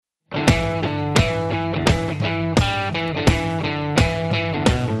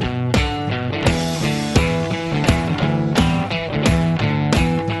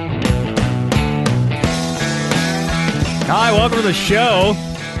welcome to the show.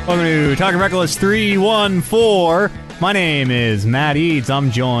 Welcome to Talking Reckless 314. My name is Matt Eads.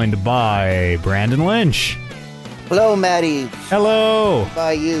 I'm joined by Brandon Lynch. Hello, Matt Eads. Hello.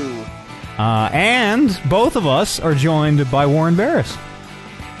 By you. And both of us are joined by Warren Barris.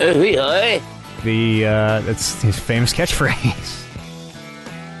 That's his famous catchphrase.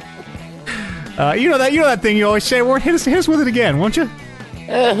 You know that thing you always say, Warren. Hit us with it again, won't you?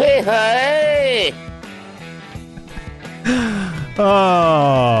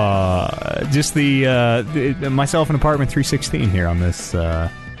 Just the myself and Apartment 316 here on this.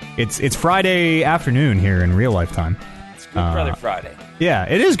 It's Friday afternoon here in real life time. It's Good Brother Friday. Yeah,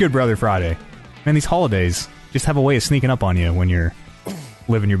 it is Good Brother Friday. Man, these holidays just have a way of sneaking up on you when you're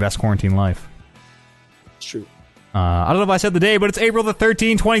living your best quarantine life. It's true. I don't know if I said the day, but it's April the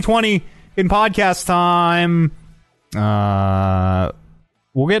 13th, 2020 in podcast time.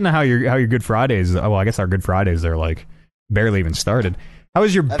 We'll get into how your Good Fridays. Well, I guess our Good Fridays are like barely even started. How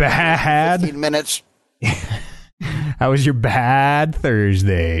was your bad 15 minutes? How was your bad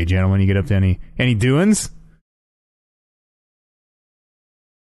Thursday, gentlemen? You get up to any doings?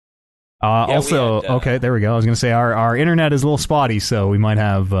 Also, okay, there we go. I was going to say our internet is a little spotty, so we might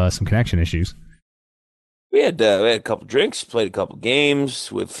have some connection issues. We had a couple drinks, played a couple games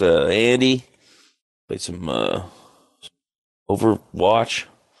with Andy, played some Overwatch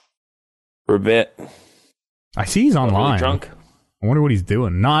for a bit. I see he's online. Really drunk. I wonder what he's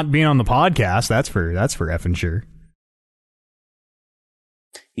doing. Not being on the podcast. That's for effing sure.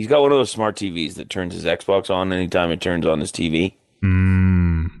 He's got one of those smart TVs that turns his Xbox on anytime it turns on his TV.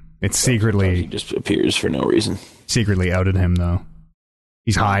 It's secretly he just appears for no reason. Secretly outed him though.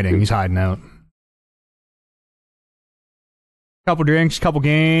 He's hiding. He's hiding out. Couple drinks, couple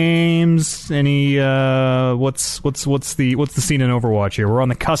games. Any what's the scene in Overwatch here? We're on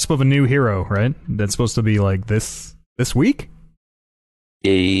the cusp of a new hero, right? That's supposed to be like this week?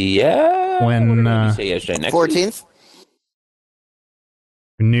 Yeah. When next 14th?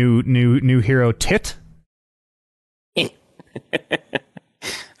 Week? New hero Tit?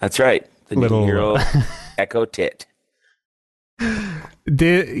 That's right. The new hero Echo Tit.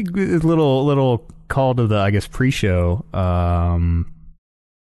 Little call to the, I guess, pre-show.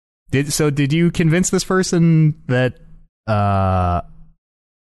 Did you convince this person that the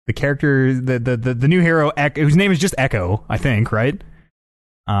character, the new hero, whose name is just Echo, I think, right?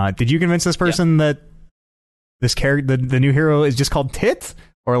 Did you convince this person that this character, the new hero, is just called Tit,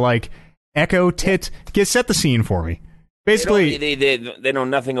 or like Echo Tit? Set the scene for me. Basically, they know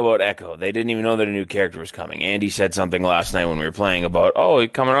nothing about Echo. They didn't even know that a new character was coming. Andy said something last night when we were playing about,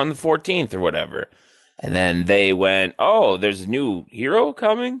 it's coming on the 14th or whatever. And then they went, there's a new hero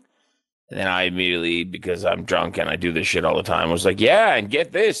coming? And then I immediately, because I'm drunk and I do this shit all the time, was like, yeah, and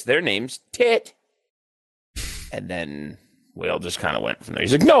get this, their name's Tit. And then we all just kind of went from there.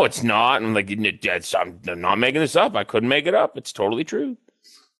 He's like, no, it's not. And I'm like, I'm not making this up. I couldn't make it up. It's totally true.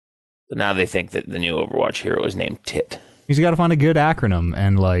 So now they think that the new Overwatch hero is named Tit. He's got to find a good acronym,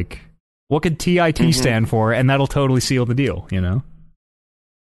 and like, what could TIT stand for? And that'll totally seal the deal, you know?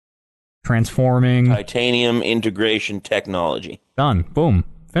 Transforming. Titanium Integration Technology. Done. Boom.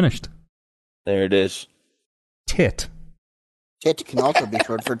 Finished. There it is. Tit. Tit can also be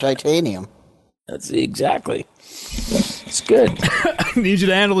short for titanium. That's exactly. It's good. I need you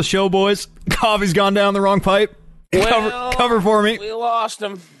to handle the show, boys. Coffee's gone down the wrong pipe. Well, cover for me. We lost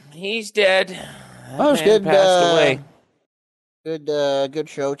him. He's dead. That was good. Passed away. Good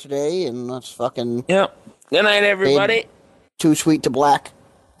show today, and let's fucking... Yep. Good night, everybody. Too sweet to black.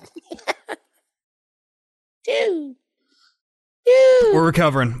 Dude. We're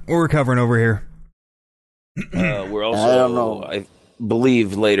recovering over here. We're also, I don't know. I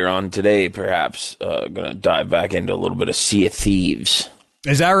believe later on today, perhaps, going to dive back into a little bit of Sea of Thieves.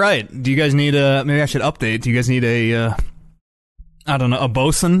 Is that right? Do you guys need maybe I should update. Do you guys need a, I don't know, a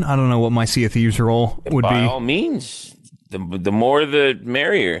bosun? I don't know what my Sea of Thieves role would be. By all means. The more, the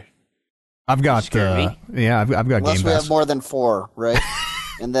merrier. I've got, I've got Unless Game Pass. we have more than 4, right?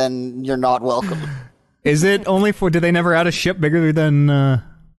 And then you're not welcome. Is it only for? Did they never add a ship bigger than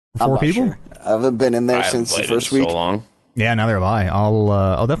 4 people? Sure. I haven't been in there since the first week. So long. Yeah, neither have I.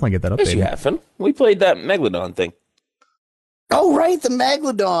 I'll definitely get that updated. Yes, you haven't. We played that Megalodon thing. Oh, right, the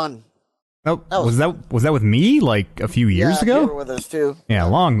Megalodon. Oh, was that with me like a few years ago? You were with us too. Yeah,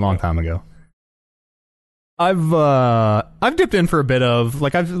 long time ago. I've dipped in for a bit of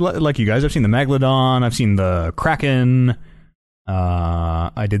like you guys. I've seen the Megalodon. I've seen the Kraken.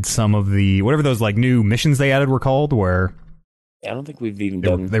 I did some of the whatever those like new missions they added were called. Where I don't think we've even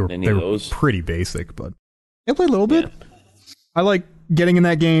done any of those. Pretty basic, but I played a little bit. I like getting in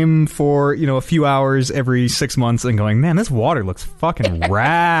that game for, a few hours every 6 months and going, man, this water looks fucking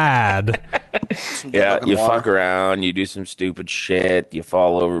rad. Yeah, you fuck around, you do some stupid shit, you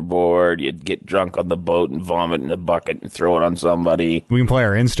fall overboard, you get drunk on the boat and vomit in a bucket and throw it on somebody. We can play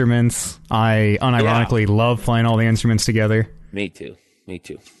our instruments. I unironically love playing all the instruments together. Me too.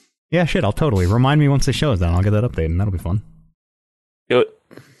 Yeah, shit, I'll totally. Remind me once the show is done. I'll get that updated, and that'll be fun. Do it.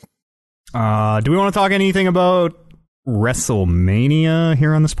 Do we want to talk anything about WrestleMania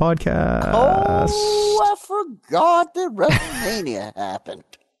here on this podcast? Oh, I forgot that WrestleMania happened.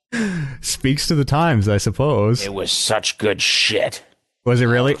 Speaks to the times, I suppose. It was such good shit. Was it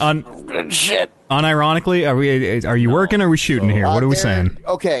really? Good shit. Unironically, are you working or are we shooting here? What are we saying?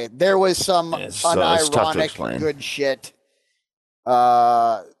 Okay, there was some it's tough to unironic explain. good shit.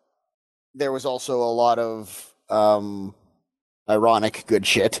 There was also a lot of ironic good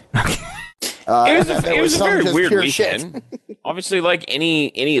shit. It was a very weird weekend. Obviously, like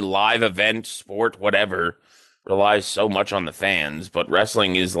any live event, sport, whatever, relies so much on the fans, but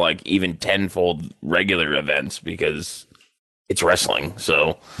wrestling is like even tenfold regular events because it's wrestling.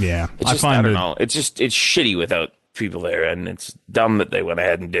 So yeah, I don't know. It's shitty without people there, and it's dumb that they went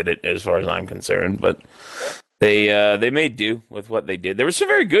ahead and did it, as far as I'm concerned. But they made do with what they did. There were some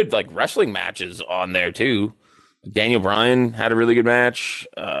very good like wrestling matches on there too. Daniel Bryan had a really good match.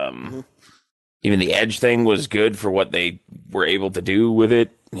 Even the Edge thing was good for what they were able to do with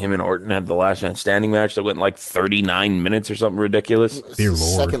it. Him and Orton had the last man standing match that went like 39 minutes or something ridiculous. Dear Lord.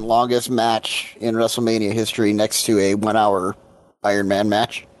 Second longest match in WrestleMania history, next to a 1 hour Iron Man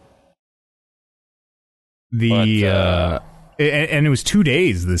match. And it was 2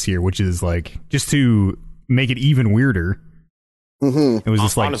 days this year, which is like just to make it even weirder. Mm-hmm. It was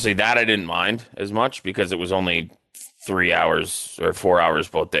just like, honestly, that I didn't mind as much because it was only 3 hours or 4 hours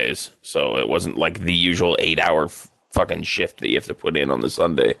both days, so it wasn't like the usual 8-hour fucking shift that you have to put in on the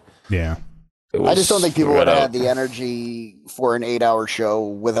Sunday. Yeah, I just don't think people would have had the energy for an 8-hour show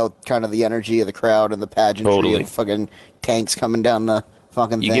without kind of the energy of the crowd and the pageantry of fucking tanks coming down the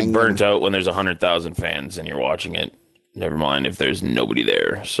fucking you thing. get burnt out when there's 100,000 fans and you're watching it. Never mind if there's nobody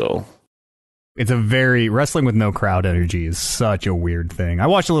there. So it's a very wrestling with no crowd energy is such a weird thing. I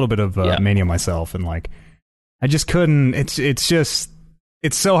watched a little bit of Mania myself, and like I just couldn't. It's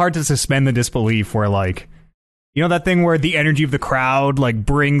so hard to suspend the disbelief where like. You know that thing where the energy of the crowd like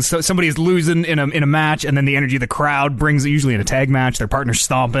brings somebody is losing in a match, and then the energy of the crowd brings usually in a tag match their partner's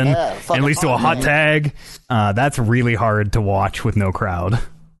stomping and leads to a hot tag. That's really hard to watch with no crowd.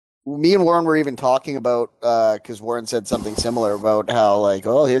 Me and Warren were even talking about because Warren said something similar about how like,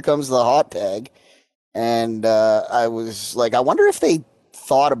 oh, here comes the hot tag, and I was like, I wonder if they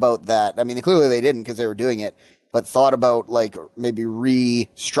thought about that. I mean, clearly they didn't because they were doing it. But thought about like maybe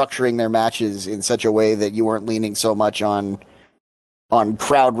restructuring their matches in such a way that you weren't leaning so much on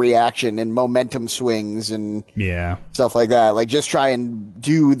crowd reaction and momentum swings and stuff like that. Like just try and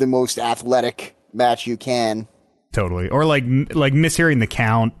do the most athletic match you can. Totally. Or like mishearing the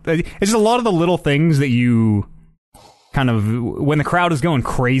count. It's just a lot of the little things that you kind of when the crowd is going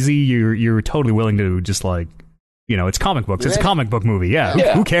crazy, you're totally willing to just like. You know, it's comic books. It's a comic book movie. Yeah.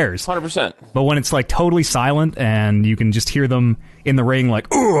 Who cares? 100%. But when it's like totally silent and you can just hear them in the ring, like,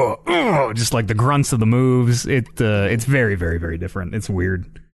 just like the grunts of the moves, it's very, very, very different. It's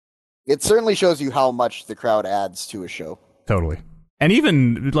weird. It certainly shows you how much the crowd adds to a show. Totally. And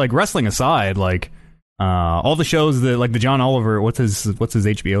even like wrestling aside, like all the shows that like the John Oliver, what's his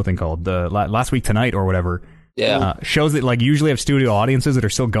HBO thing called? Last Week Tonight or whatever. Yeah. Shows that like usually have studio audiences that are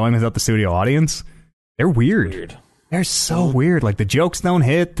still going without the studio audience. They're weird. They're so weird. Like the jokes don't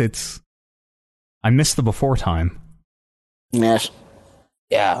hit. I miss the before time. Yes.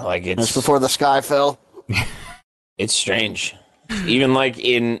 Yeah, like it's before the sky fell. It's strange. Even like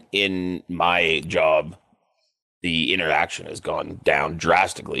in my job, the interaction has gone down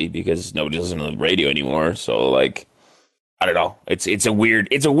drastically because nobody listens to the radio anymore. So like, I don't know. It's a weird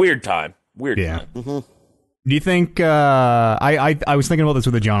time. Weird time. Mm-hmm. Do you think I was thinking about this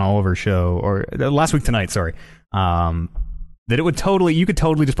with the John Oliver show or Last Week Tonight, sorry. That you could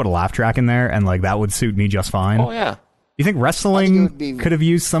totally just put a laugh track in there and like that would suit me just fine. Oh yeah. You think wrestling could have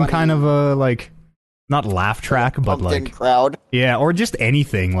used some kind of a like not laugh track but like crowd? Yeah, or just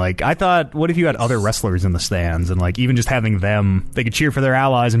anything. Like I thought what if you had other wrestlers in the stands and like even just having them they could cheer for their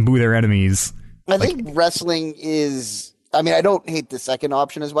allies and boo their enemies. I think wrestling is I mean, I don't hate the second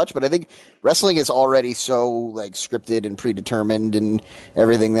option as much, but I think wrestling is already so like scripted and predetermined and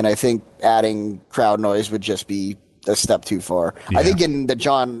everything that I think adding crowd noise would just be a step too far. Yeah. I think in the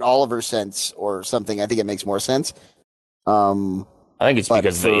John Oliver sense or something, I think it makes more sense. I I think it's But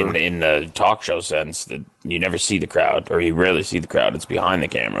because in the talk show sense that you never see the crowd, or you rarely see the crowd. It's behind the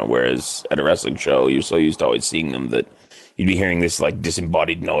camera. Whereas at a wrestling show, you're so used to always seeing them that you'd be hearing this like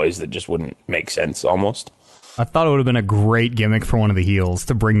disembodied noise that just wouldn't make sense almost. I thought it would have been a great gimmick for one of the heels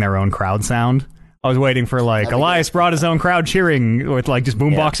to bring their own crowd sound. I was waiting for like Elias brought his own crowd cheering with like just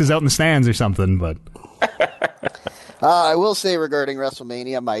boom boxes out in the stands or something, but I will say regarding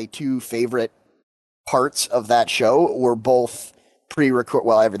WrestleMania, my two favorite parts of that show were both pre-record.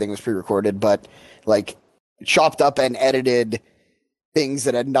 Well, everything was pre-recorded, but like chopped up and edited things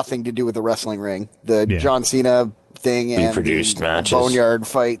that had nothing to do with the wrestling ring. The John Cena thing and produced the matches. Boneyard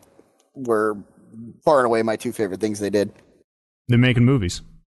fight were far and away my two favorite things they did. they're making movies.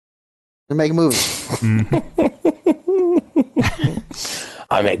 They're making movies.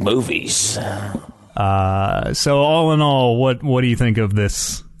 I make movies. So all in all, what do you think of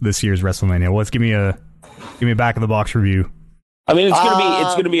this year's WrestleMania? Let's give me a back of the box review. I mean, it's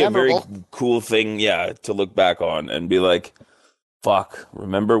gonna be a very memorable. cool thing, to look back on and be like, fuck,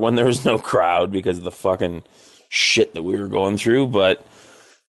 remember when there was no crowd because of the fucking shit that we were going through? But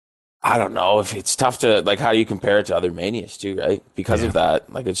I don't know if it's tough to, like, how do you compare it to other Manias too, right? Because of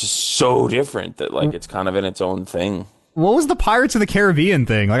that, like, it's just so different that, like, it's kind of in its own thing. What was the Pirates of the Caribbean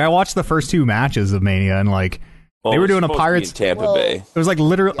thing? Like, I watched the first two matches of Mania, and like they were doing a Pirates in Tampa Bay. It was like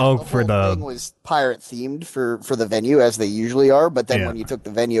literally The whole thing was pirate themed for the venue, as they usually are. But then when you took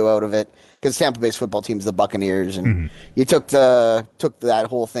the venue out of it, because Tampa Bay's football team's the Buccaneers, and you took that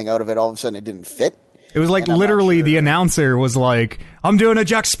whole thing out of it, all of a sudden it didn't fit. It was like literally the announcer was like, "I'm doing a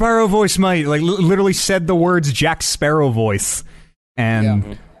Jack Sparrow voice, mate." Like literally said the words Jack Sparrow voice,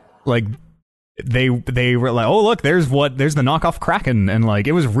 and like they were like, "Oh look, there's the knockoff Kraken," and like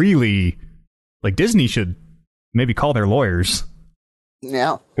it was really like Disney should maybe call their lawyers.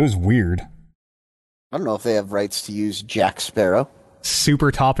 Yeah, it was weird. I don't know if they have rights to use Jack Sparrow.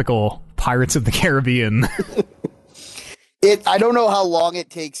 Super topical Pirates of the Caribbean. I don't know how long it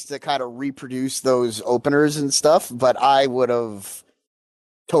takes to kind of reproduce those openers and stuff, but I would have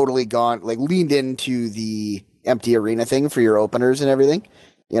totally leaned into the empty arena thing for your openers and everything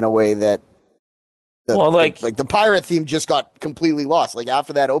in a way that the pirate theme just got completely lost. Like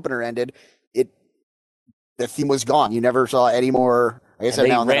after that opener ended, the theme was gone. You never saw any more. I guess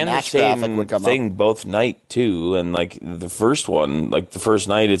now and then a match graphic would come thing up. both night too, and like the first one, like the first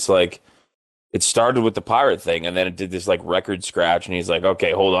night, it's like it started with the pirate thing, and then it did this like record scratch, and he's like,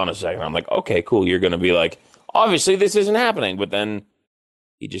 "Okay, hold on a second." I'm like, "Okay, cool." You're gonna be like, "Obviously, this isn't happening," but then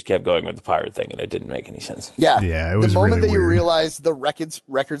he just kept going with the pirate thing, and it didn't make any sense. Yeah, it was the moment really that you weird. realized the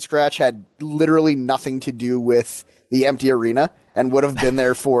record scratch had literally nothing to do with the empty arena and would have been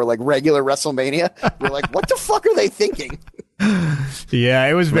there for like regular WrestleMania. You're like, what the fuck are they thinking? Yeah,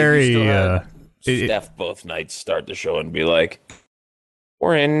 it was very. Steph both nights start the show and be like,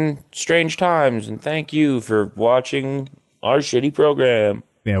 "We're in strange times, and thank you for watching our shitty program."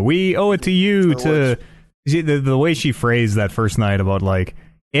 Yeah, we owe it to you to the way she phrased that first night about like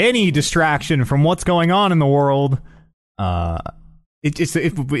any distraction from what's going on in the world. It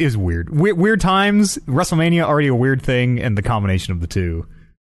is weird. Weird times. WrestleMania already a weird thing, and the combination of the two,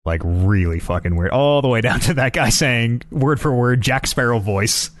 like really fucking weird. All the way down to that guy saying word for word Jack Sparrow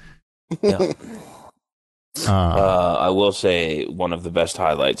voice. Yeah. I will say one of the best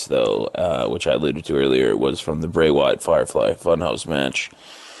highlights, though, which I alluded to earlier, was from the Bray Wyatt Firefly Funhouse match,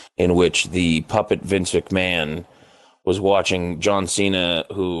 in which the puppet Vince McMahon was watching John Cena,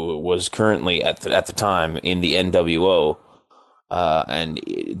 who was currently at the time in the NWO, and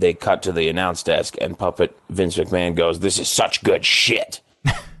they cut to the announce desk, and puppet Vince McMahon goes, "This is such good shit."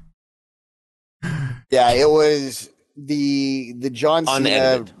 Yeah, it was the John Cena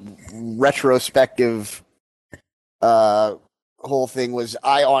Unedited. retrospective whole thing was,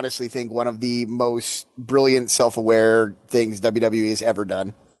 I honestly think, one of the most brilliant self-aware things WWE has ever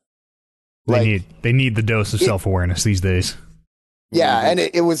done. They need the dose of self-awareness these days. Yeah, and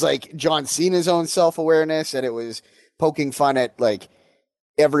it was like John Cena's own self-awareness, and it was poking fun at like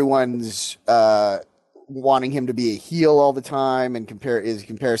everyone's wanting him to be a heel all the time and his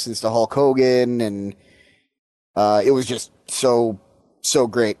comparisons to Hulk Hogan, and it was just so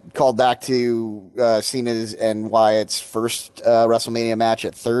great. Called back to Cena's and Wyatt's first WrestleMania match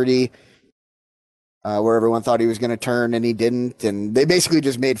at 30, where everyone thought he was going to turn and he didn't, and they basically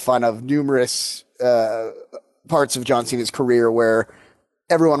just made fun of numerous parts of John Cena's career where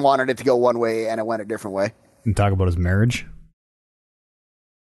everyone wanted it to go one way and it went a different way. And talk about his marriage.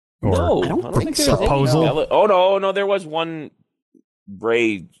 Or No, I don't think there's so. any Proposal? Oh no, there was one.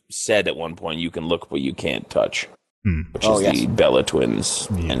 Bray said at one point, "You can look, but you can't touch," which is the Bella Twins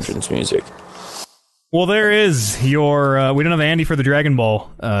entrance music. Well, there is your. We don't have Andy for the Dragon Ball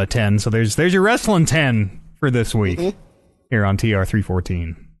 10, so there's your wrestling 10 for this week here on TR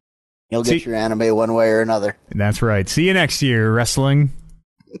 314. You'll get your anime one way or another. That's right. See you next year, wrestling.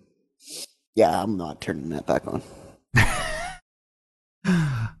 Yeah, I'm not turning that back on.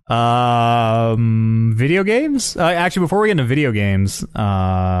 Video games? Actually, before we get into video games,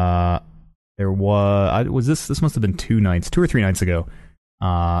 there was this must have been 2 or 3 nights ago.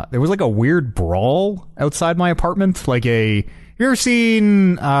 There was like a weird brawl outside my apartment. Like have you ever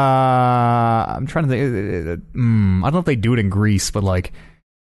seen? I'm trying to think. I don't know if they do it in Greece, but like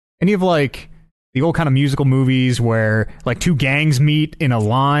any of like the old kind of musical movies where like 2 gangs meet in a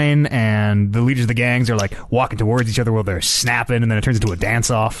line and the leaders of the gangs are like walking towards each other while they're snapping, and then it turns into a dance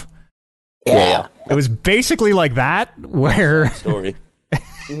off. Yeah. It was basically like that, where Story.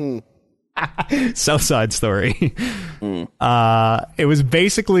 South Side Story. It was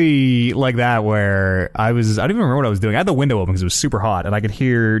basically like that, where I don't even remember what I was doing. I had the window open because it was super hot, and I could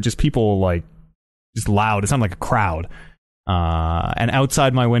hear just people like just loud. It sounded like a crowd. And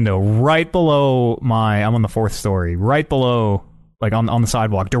outside my window, right below I'm on the 4th story, right below, like on the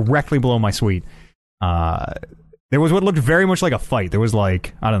sidewalk, directly below my suite. There was what looked very much like a fight. There was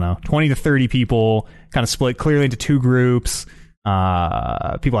like, I don't know, 20 to 30 people kind of split clearly into 2 groups.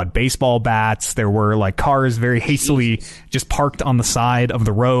 People had baseball bats. There were like cars very hastily just parked on the side of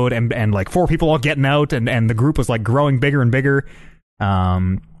the road, and like 4 people all getting out, and the group was like growing bigger and bigger.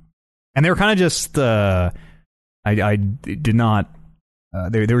 And they were kind of just, I did not,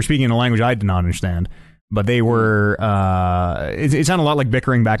 they were speaking in a language I did not understand. But they were, it sounded a lot like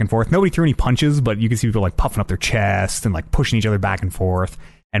bickering back and forth. Nobody threw any punches, but you could see people like puffing up their chest and like pushing each other back and forth.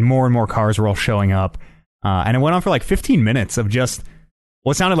 And more cars were all showing up. And it went on for like 15 minutes of just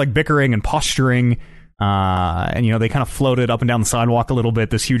what sounded like bickering and posturing. And, they kind of floated up and down the sidewalk a little bit,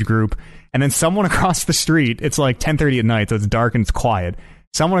 this huge group. And then someone across the street, it's like 10:30 at night, so it's dark and it's quiet.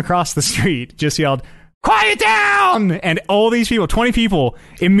 Someone across the street just yelled, "Quiet down!" And all these people, 20 people,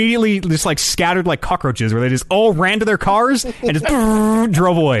 immediately just like scattered like cockroaches, where they just all ran to their cars and just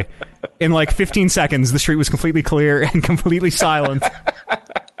drove away. In like 15 seconds, the street was completely clear and completely silent.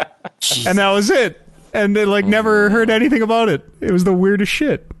 And that was it. And they like never heard anything about it. It was the weirdest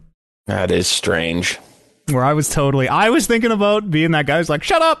shit. That is strange. Where I was thinking about being that guy who's like,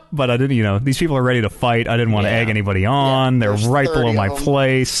 shut up! But I didn't, these people are ready to fight. I didn't want to egg anybody on. They're right below my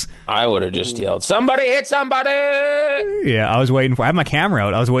place. I would have just yelled, "Somebody hit somebody!" Yeah, I had my camera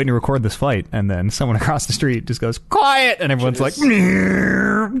out. I was waiting to record this fight. And then someone across the street just goes, "Quiet!" And everyone's like,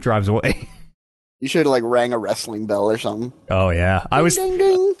 drives away. You should have like rang a wrestling bell or something. Oh, yeah. Ding,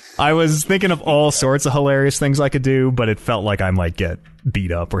 ding. I was thinking of all sorts of hilarious things I could do, but it felt like I might get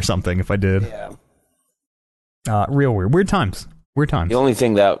beat up or something if I did. Yeah. Real weird. Weird times. The only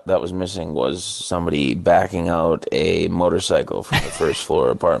thing that was missing was somebody backing out a motorcycle from the first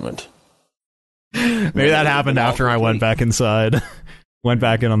floor apartment. Maybe that happened after I went back inside. Went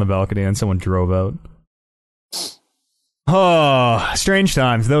back in on the balcony and someone drove out. Oh, strange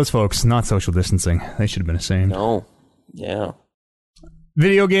times. Those folks, not social distancing. They should have been ashamed. No. Yeah.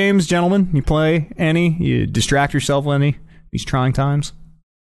 Video games, gentlemen. You play any? You distract yourself with any these trying times?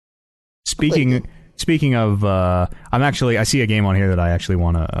 Speaking of, I see a game on here that I actually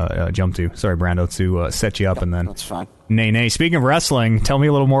want to jump to. Sorry, Brando, to set you up and then. That's fine. Nay. Speaking of wrestling, tell me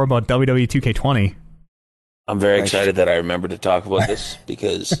a little more about WWE 2K20. I'm very excited that I remembered to talk about this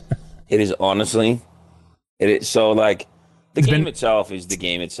because it is honestly, so like the game itself is the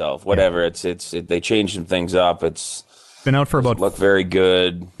game itself. Whatever, they changed some things up. It's been out for about look very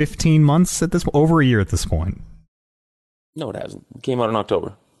good. 15 months at this, over a year at this point. No, it hasn't. It came out in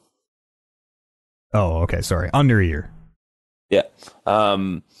October. Oh, okay. Sorry, under a year. Yeah.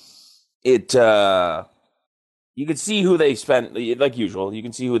 You can see who they spent, like usual. You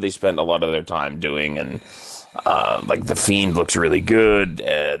can see who they spent a lot of their time doing, and like the Fiend looks really good.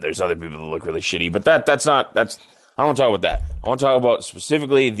 There's other people that look really shitty, but that's. I don't want to talk about that. I want to talk about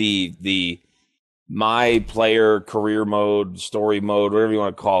specifically the my player career mode, story mode, whatever you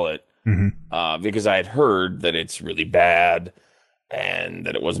want to call it. Mm-hmm. Because I had heard that it's really bad and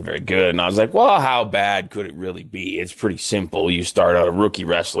that it wasn't very good. And I was like, well, how bad could it really be? It's pretty simple. You start out a rookie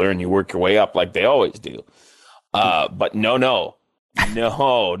wrestler and you work your way up like they always do. But no,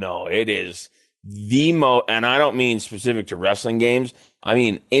 it is the most, and I don't mean specific to wrestling games. I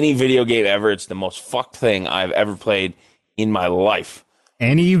mean, any video game ever. It's the most fucked thing I've ever played in my life.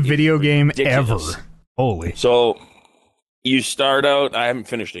 Any video game ridiculous. Ever. Holy. So you start out, I haven't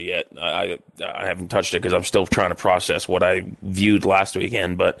finished it yet. I haven't touched it because I'm still trying to process what I viewed last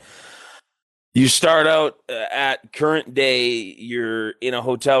weekend. But You start out at current day, you're in a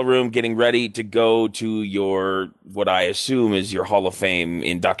hotel room getting ready to go to your, what I assume is your Hall of Fame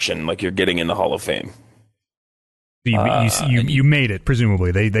induction, like you're getting in the Hall of Fame. You made it,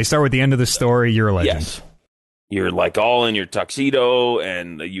 presumably. They start with the end of the story, you're a legend. Yes. You're like all in your tuxedo,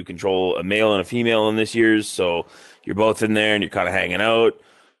 and you control a male and a female in this year's, so you're both in there and you're kind of hanging out.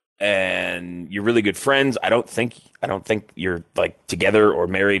 And you're really good friends. I don't think you're like together or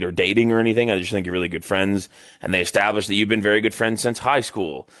married or dating or anything. I just think you're really good friends. And they establish that you've been very good friends since high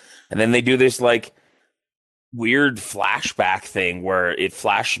school. And then they do this like weird flashback thing where it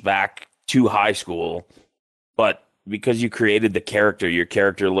flashes back to high school, but because you created the character, your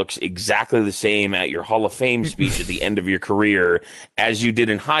character looks exactly the same at your Hall of Fame speech at the end of your career as you did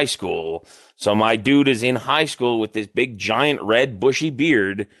in high school. So my dude is in high school with this big giant red bushy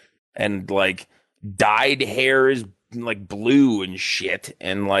beard and like dyed hair is like blue and shit.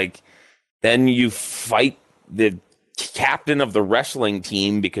 And like, then you fight the captain of the wrestling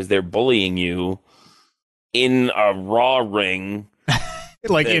team because they're bullying you in a Raw ring.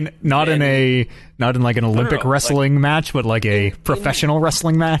 Like not in like an Olympic wrestling match, but like a professional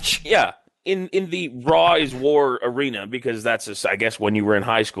wrestling match. Yeah. In the Raw is War arena, because that's, I guess, when you were in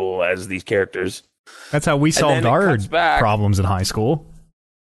high school as these characters. That's how we solved our problems in high school.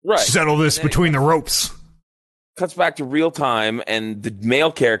 Right. Settle this between the ropes. Cuts back to real time, and the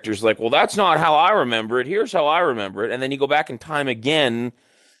male character's like, well, that's not how I remember it. Here's how I remember it. And then you go back in time again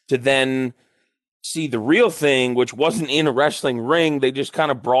to then see the real thing, which wasn't in a wrestling ring. They just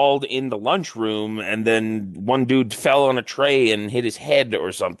kind of brawled in the lunchroom, and then one dude fell on a tray and hit his head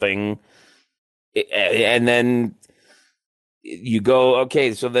or something. And then you go,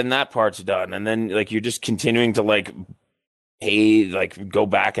 okay, so then that part's done. And then like you're just continuing to like go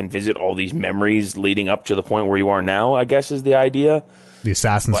back and visit all these memories leading up to the point where you are now, I guess is the idea. The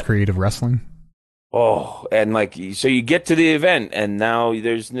Assassin's Creed of wrestling. Oh, and like, so you get to the event and now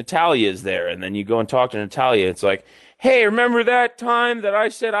there's Natalia's there, and then you go and talk to Natalia. It's like, hey, remember that time that I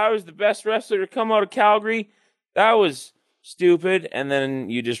said I was the best wrestler to come out of Calgary? That was stupid. And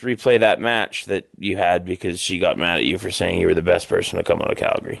then you just replay that match that you had because she got mad at you for saying you were the best person to come out of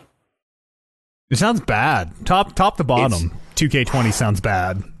Calgary. It sounds bad. Top to bottom. 2K20 sounds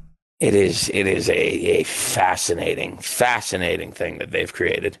bad. It is a fascinating thing that they've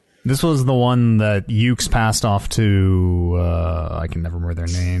created. This was the one that Ukes passed off to, I can never remember their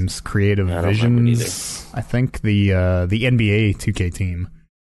names, Creative Visions, I think, the NBA 2K team.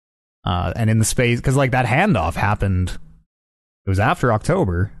 And in the space, because like that handoff happened, it was after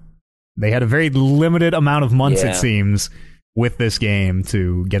October. They had a very limited amount of months, it seems, with this game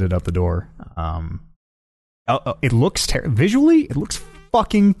to get it out the door. It looks visually, it looks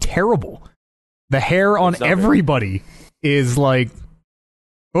fucking terrible. The hair on everybody is like,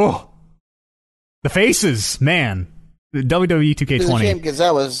 oh, the faces, man. The WWE 2K20. It's a shame because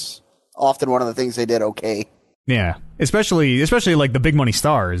that was often one of the things they did okay. Yeah, especially like the big money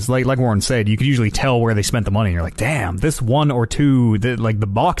stars. Like Warren said, you could usually tell where they spent the money. You're like, damn, this one or two, like the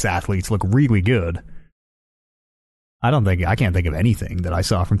box athletes look really good. I can't think of anything that I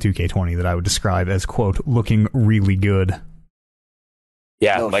saw from 2K20 that I would describe as, quote, looking really good.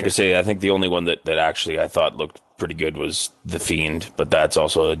 Yeah, I say, I think the only one that actually I thought looked pretty good was The Fiend, but that's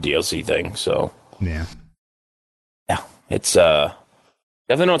also a DLC thing, so. Yeah. Yeah, it's,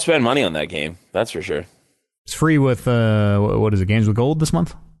 definitely don't spend money on that game, that's for sure. It's free with, what is it, Games with Gold this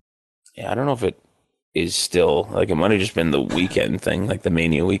month? Yeah, I don't know if it is still, like, it might have just been the weekend thing, like the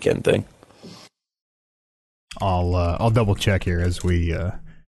Mania weekend thing. I'll double check here as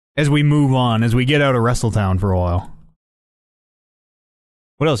we move on, as we get out of Wrestletown for a while.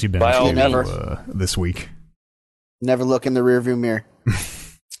 What else you been up to this week? Never look in the rearview mirror.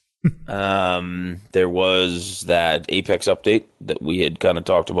 There was that Apex update that we had kind of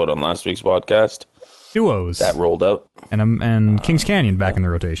talked about on last week's podcast. Duos that rolled out, and Kings Canyon back in the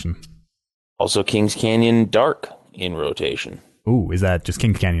rotation. Also, Kings Canyon Dark in rotation. Ooh, is that just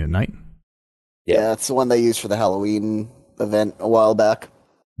Kings Canyon at night? Yeah, that's the one they used for the Halloween event a while back.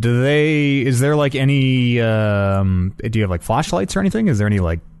 Is there like any, do you have like flashlights or anything? Is there any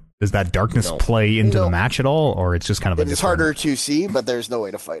like, does that darkness play into the match at all? Or it's just kind of it's harder to see, but there's no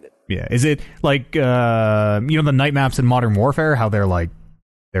way to fight it. Yeah. Is it like, the night maps in Modern Warfare, how they're like,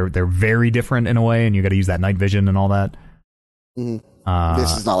 they're very different in a way, and you got to use that night vision and all that? Mm-hmm.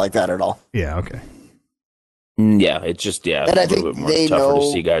 This is not like that at all. Yeah, okay. Yeah, it's just, and I think bit more tougher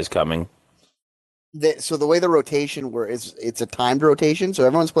to see guys coming. So the way the rotation works, it's a timed rotation, so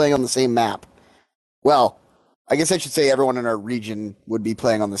everyone's playing on the same map. Well, I guess I should say everyone in our region would be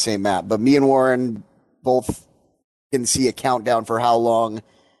playing on the same map, but me and Warren both can see a countdown for how long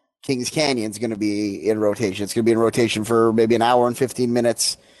Kings Canyon's going to be in rotation. It's going to be in rotation for maybe an hour and 15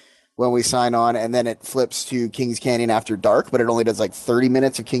 minutes when we sign on, and then it flips to Kings Canyon After Dark, but it only does like 30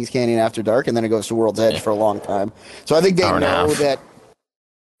 minutes of Kings Canyon After Dark, and then it goes to World's Edge for a long time. So I think they know that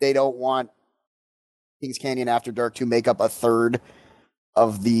they don't want Kings Canyon After Dark to make up a third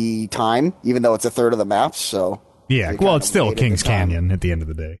of the time, even though it's a third of the maps. So yeah, well, it's still Kings Canyon at the end of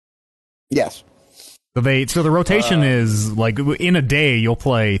the day. Yes. So the rotation is like in a day you'll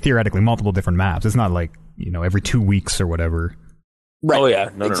play theoretically multiple different maps. It's not like, every 2 weeks or whatever. Right. Oh yeah,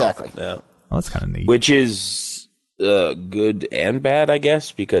 no, exactly. No. Yeah. Oh, that's kind of neat. Which is good and bad, I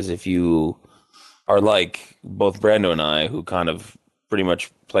guess, because if you are like both Brando and I, who kind of pretty much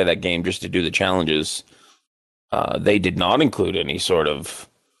play that game just to do the challenges, they did not include any sort of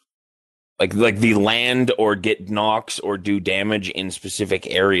like the land or get knocks or do damage in specific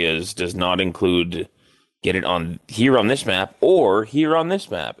areas does not include get it on here on this map or here on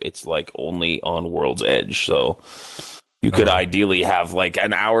this map. It's like only on World's Edge, so. You could ideally have like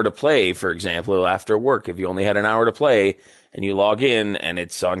an hour to play, for example, after work. If you only had an hour to play and you log in and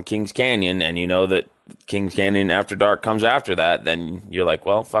it's on Kings Canyon and you know that Kings Canyon After Dark comes after that, then you're like,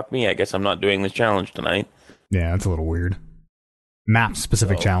 well, fuck me. I guess I'm not doing this challenge tonight. Yeah, that's a little weird.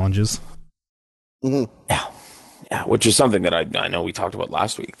 Map-specific challenges. Mm-hmm. Yeah, which is something that I know we talked about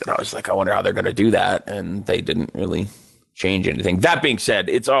last week that I was like, I wonder how they're going to do that. And they didn't really change anything. That being said,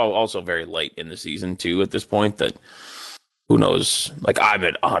 it's also very late in the season, too, at this point that... Who knows? Like, I'm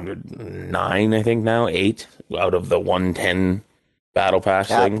at 109, I think now, 8 out of the 110 battle pass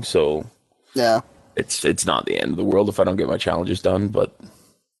thing. So, yeah, it's not the end of the world if I don't get my challenges done. But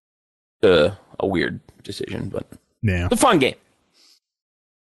a weird decision, but yeah, it's a fun game.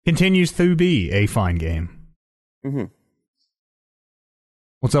 Continues to be a fine game. Mm-hmm.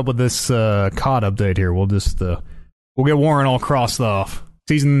 What's up with this COD update here? We'll just we'll get Warren all crossed off.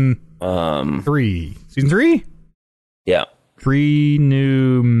 Season 3. Season 3? Yeah. 3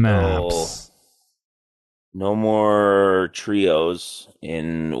 new maps. No more trios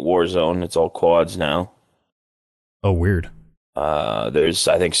in Warzone. It's all quads now. Oh, weird. I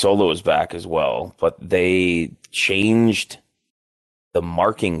think solo is back as well, but they changed the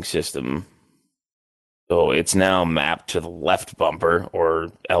marking system. So it's now mapped to the left bumper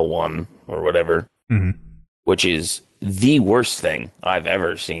or L1 or whatever, which is the worst thing I've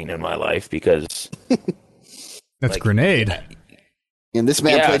ever seen in my life because... That's grenade. And this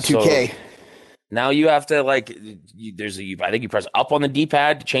man played 2K. So now you have to I think you press up on the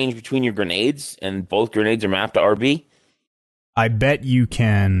D-pad to change between your grenades, and both grenades are mapped to RB. I bet you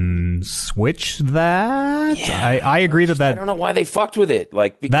can switch that. Yeah. I agree that. I don't know why they fucked with it.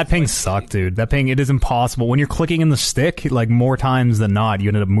 That ping sucked, dude. That ping, it is impossible. When you're clicking in the stick, more times than not, you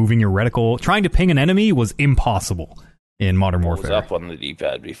ended up moving your reticle. Trying to ping an enemy was impossible in Modern Warfare. It was up on the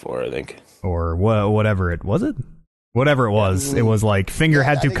D-pad before, I think. Or whatever it was. Whatever it was, it was like finger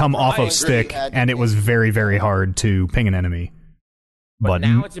had to come off of stick, and it was very, very hard to ping an enemy. But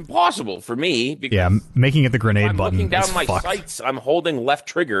now it's impossible for me. Because making it the grenade button. Looking down my sights, I'm holding left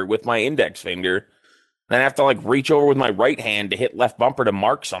trigger with my index finger. Then I have to reach over with my right hand to hit left bumper to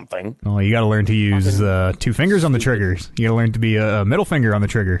mark something. Oh, you got to learn to use 2 fingers on the triggers. You got to learn to be a middle finger on the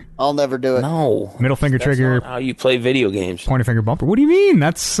trigger. I'll never do it. No, middle finger trigger. Not how you play video games? Pointer finger bumper. What do you mean?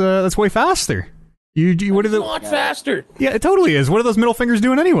 That's way faster. What is it? Not faster. Yeah, it totally is. What are those middle fingers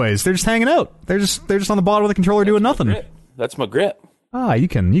doing anyways? They're just hanging out. They're just on the bottom of the controller doing nothing. That's my grip. Ah, you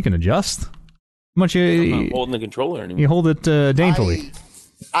can adjust. I'm not holding the controller anymore. You hold it daintily.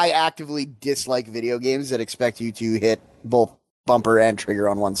 I actively dislike video games that expect you to hit both bumper and trigger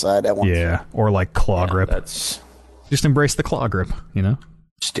on one side at once. Yeah, or claw grip. That's just embrace the claw grip.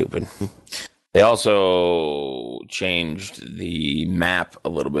 Stupid. They also changed the map a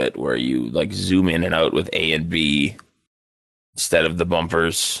little bit where you zoom in and out with A and B instead of the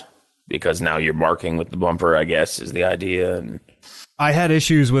bumpers because now you're marking with the bumper, I guess, is the idea. And I had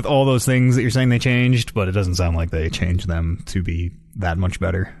issues with all those things that you're saying they changed, but it doesn't sound like they changed them to be that much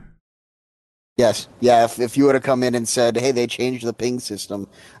better. Yes. Yeah, if you would have come in and said, hey, they changed the ping system,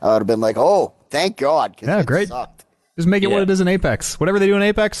 I would have been like, oh, thank God. Yeah, great. Sucked. Just make it what it is in Apex. Whatever they do in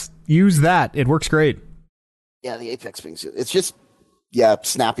Apex, use that. It works great. Yeah, the Apex ping system. It's just,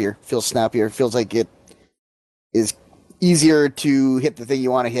 snappier. Feels snappier. Feels like it is easier to hit the thing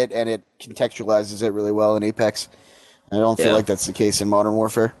you want to hit, and it contextualizes it really well in Apex. I don't feel like that's the case in Modern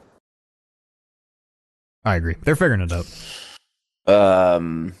Warfare. I agree. They're figuring it out.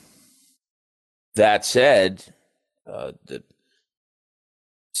 That said, I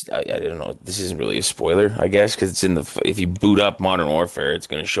don't know. This isn't really a spoiler, I guess, because it's in the. If you boot up Modern Warfare, it's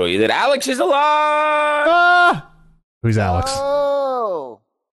going to show you that Alex is alive. Who's Alex? Oh,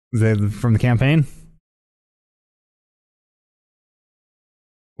 From the campaign?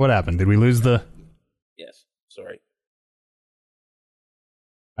 What happened? Did we lose the... Yes. Sorry.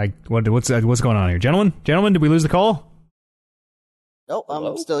 What's going on here? Gentlemen, did we lose the call? Nope, I'm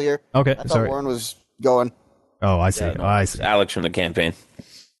Hello? still here. Okay, I thought sorry. Warren was going. Oh, I see. Yeah, no, I it's see. Alex from the campaign.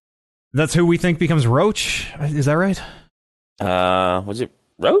 That's who we think becomes Roach? Is that right? Was it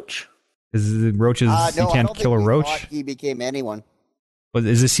Roach? Is Roach No, you I can't don't kill a think we Roach? thought he became anyone. But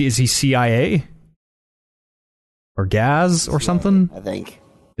is he CIA? Or Gaz or something? I think.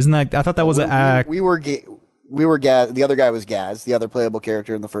 Isn't that... I thought that was we, a... we were Gaz. The other guy was Gaz. The other playable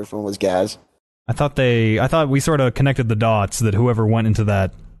character in the first one was Gaz. I thought we sort of connected the dots that whoever went into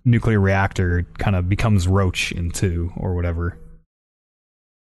that nuclear reactor kind of becomes Roach in 2 or whatever.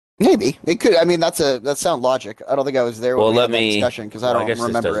 Maybe it could. I mean, that's sound logic. I don't think I was there when Well, we let had that me- discussion because well, I I don't guess this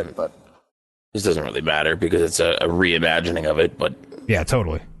remember doesn't- it. But This doesn't really matter because it's a reimagining of it, but Yeah,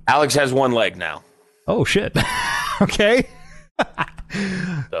 totally. Alex has one leg now. Oh, shit. Okay.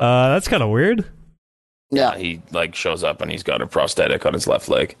 That's kind of weird. yeah, He shows up and he's got a prosthetic on his left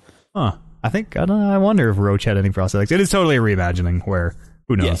leg. Huh. I wonder if Roach had any prosthetics. It is totally a reimagining where,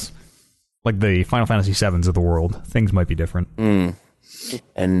 who knows? Yes. Like the Final Fantasy VIIs of the world. Things might be different. And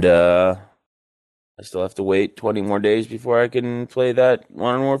I still have to wait 20 more days before I can play that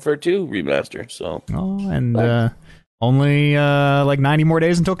Modern Warfare 2 remaster. So Oh, and only 90 more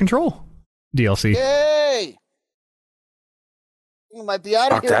days until Control DLC. yay! You might be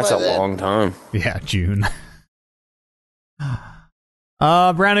out of fuck, here. that's by a then. long time. Yeah, June.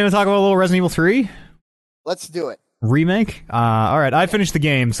 Brandon, you want to talk about a little Resident Evil 3 Let's do it. remake? All right, I finished the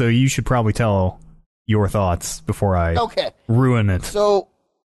game, so you should probably tell your thoughts before I Okay, ruin it. so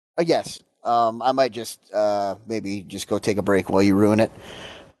yes, I might just maybe just go take a break while you ruin it.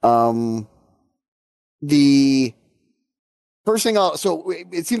 The first thing, so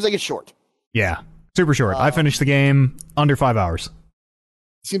it seems like it's short. Yeah, super short. I finished the game under 5 hours.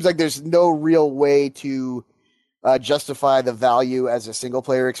 Seems like there's no real way to justify the value as a single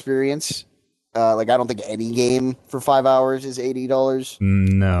player experience. I don't think any game for 5 hours is $80.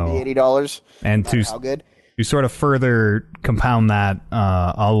 No. $80. And How good? to sort of further compound that,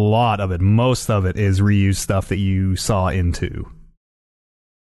 a lot of it, most of it, is reused stuff that you saw into.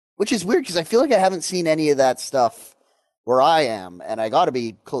 Which is weird because I feel like I haven't seen any of that stuff where I am, and I got to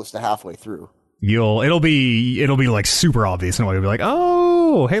be close to halfway through. It'll be like super obvious, and you'll be like,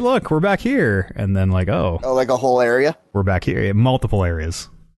 oh, hey, look, we're back here, and then Oh, like a whole area? we're back here, multiple areas.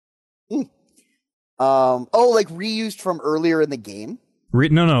 Like reused from earlier in the game?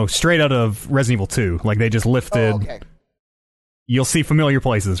 No, straight out of Resident Evil 2. Like they just lifted. Oh, okay. You'll see familiar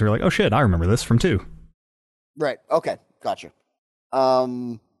places. You're like, oh shit, I remember this from 2. Right. Okay. Gotcha.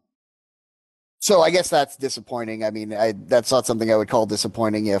 So I guess that's disappointing. I mean, that's not something I would call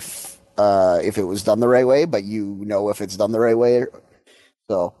disappointing if it was done the right way, but if it's done the right way.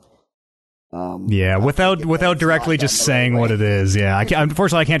 So. Yeah, without directly just saying what it is. Yeah,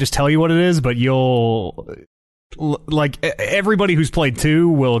 unfortunately, I can't just tell you what it is, but you'll everybody who's played 2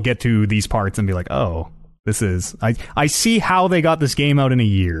 will get to these parts and be like, oh, this is. I see how they got this game out in a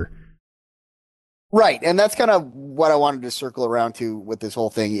year. Right, and that's kind of what I wanted to circle around to with this whole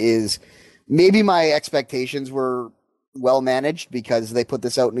thing is maybe my expectations were well managed because they put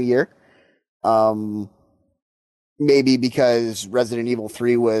this out in a year. Maybe because Resident Evil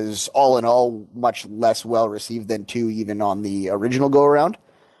 3 was all in all much less well received than 2 even on the original go around.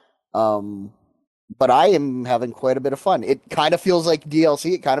 But I am having quite a bit of fun. It kind of feels like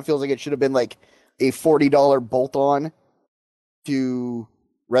DLC. It kind of feels like it should have been like a $40 bolt on to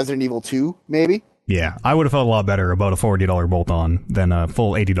Resident Evil 2 maybe. Yeah, I would have felt a lot better about a $40 bolt-on than a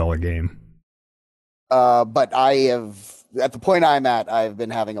full $80 game. But I have, at the point I'm at, I've been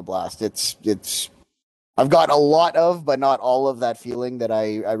having a blast. I've got a lot of, but not all of that feeling that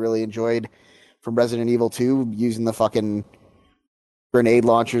I really enjoyed from Resident Evil 2, using the fucking grenade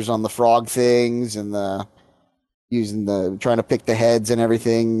launchers on the frog things and trying to pick the heads and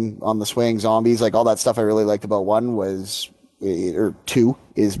everything on the swaying zombies. Like all that stuff I really liked about 2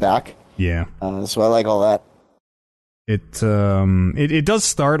 is back. Yeah. So I like all that. It does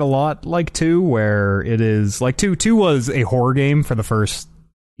start a lot like 2, where it is like 2 was a horror game for the first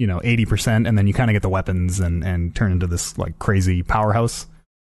 80%, and then you kind of get the weapons and turn into this like crazy powerhouse.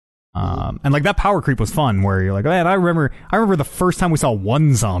 And like that power creep was fun, where you're like, man, I remember the first time we saw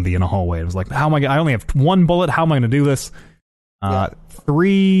one zombie in a hallway. It was like, how am I only have one bullet. How am I going to do this?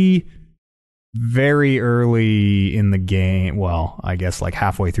 3, very early in the game. Well, I guess like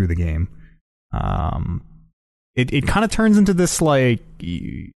halfway through the game. It kind of turns into this like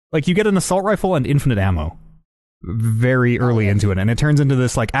you get an assault rifle and infinite ammo. very early into it, and it turns into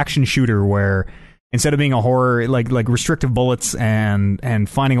this like action shooter where instead of being a horror, like restrictive bullets and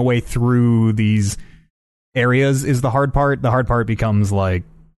finding a way through these areas is the hard part. The hard part becomes like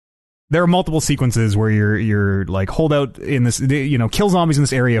there are multiple sequences where you're like hold out in this, kill zombies in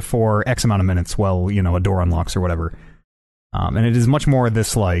this area for X amount of minutes while a door unlocks or whatever. And it is much more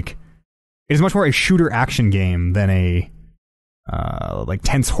this like it is much more a shooter action game than a like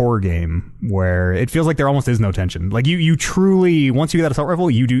tense horror game where it feels like there almost is no tension. Like you truly, once you get that assault rifle,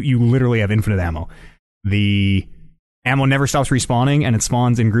 you literally have infinite ammo. The ammo never stops respawning, and it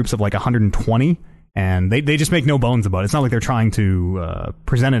spawns in groups of like 120, and they just make no bones about it. It's not like they're trying to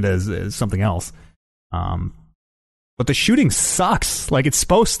present it as something else. But the shooting sucks. Like, it's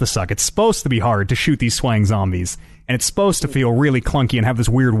supposed to suck. It's supposed to be hard to shoot these swaying zombies, and it's supposed to feel really clunky and have this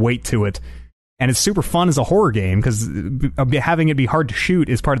weird weight to it. And it's super fun as a horror game because having it be hard to shoot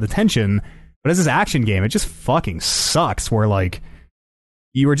is part of the tension. But as this action game, it just fucking sucks. Where like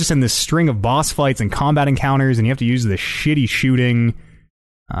you are just in this string of boss fights and combat encounters, and you have to use this shitty shooting.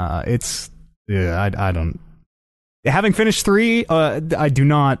 I don't. Having finished 3, I do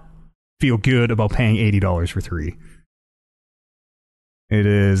not feel good about paying $80 for 3. It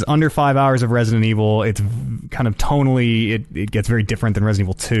is under 5 hours of Resident Evil. It's kind of tonally, it gets very different than Resident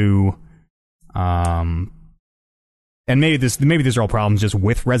Evil 2. And maybe these are all problems just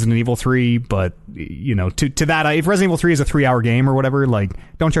with Resident Evil 3, but to that, if Resident Evil 3 is a 3-hour game or whatever, like,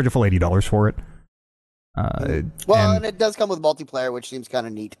 don't charge a full $80 for it. And it does come with multiplayer, which seems kind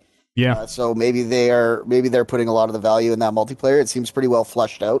of neat. Yeah. So maybe they're putting a lot of the value in that multiplayer. It seems pretty well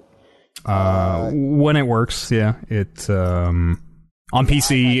fleshed out. When it works, yeah. It on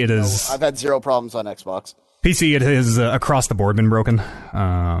PC it is. I've had zero problems on Xbox. PC, it has across the board been broken.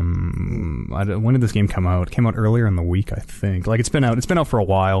 When did this game come out? It came out earlier in the week, I think. Like, it's been out for a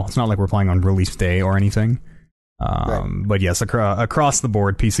while. It's not like we're playing on release day or anything. Right. But yes, across the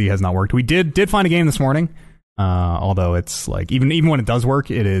board, PC has not worked. We did find a game this morning. Although it's like even when it does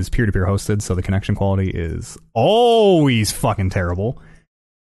work, it is peer-to-peer hosted, so the connection quality is always fucking terrible.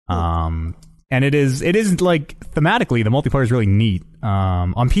 And it is like thematically the multiplayer is really neat.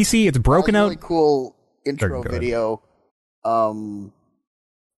 On PC, it's broken out. Really cool intro video,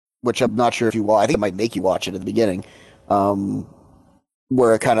 which I'm not sure if you watch. I think it might make you watch it at the beginning,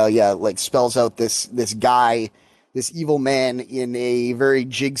 where it kind of like spells out this guy, this evil man in a very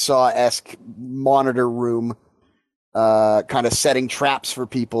Jigsaw-esque monitor room, kind of setting traps for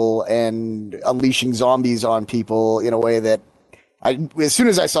people and unleashing zombies on people in a way that as soon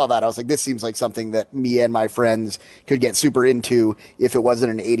as I saw that, I was like, this seems like something that me and my friends could get super into if it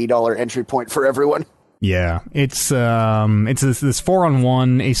wasn't an $80 entry point for everyone. Yeah, it's this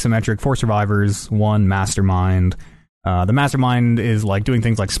 4-on-1 asymmetric, 4 survivors, 1 mastermind. The mastermind is like doing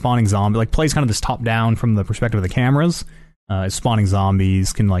things like spawning zombies, like plays kind of this top down from the perspective of the cameras. Is spawning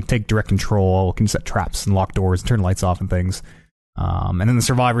zombies, can like take direct control, can set traps and lock doors and turn lights off and things. And then the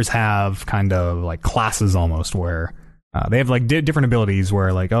survivors have kind of like classes almost where they have like different abilities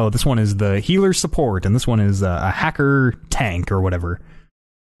where like, oh, this one is the healer support and this one is a hacker tank or whatever.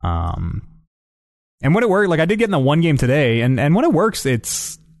 And when it worked, like I did get in the one game today, and when it works,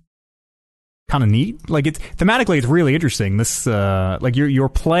 it's kind of neat. Like it's thematically, it's really interesting. This like you're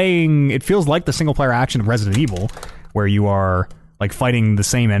playing. It feels like the single player action of Resident Evil, where you are like fighting the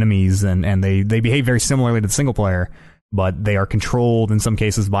same enemies, and they behave very similarly to the single player, but they are controlled in some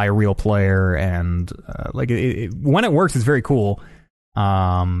cases by a real player, and like when it works, it's very cool.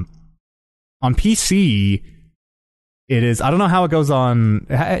 On PC. It is. I don't know how it goes on.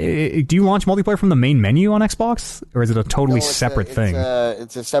 Do you launch multiplayer from the main menu on Xbox, or is it a totally separate thing?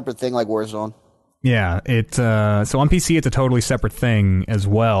 It's a separate thing, like Warzone. Yeah. So on PC, it's a totally separate thing as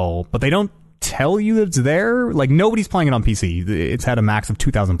well. But they don't tell you that it's there. Like nobody's playing it on PC. It's had a max of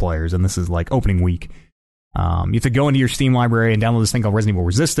 2,000 players, and this is like opening week. You have to go into your Steam library and download this thing called Resident Evil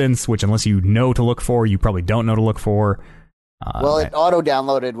Resistance, which unless you know to look for, you probably don't know to look for. Well, it auto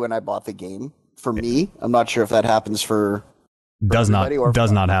downloaded when I bought the game. For me, I'm not sure if that happens for does not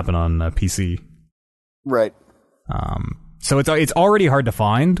happen on PC. Right. So it's already hard to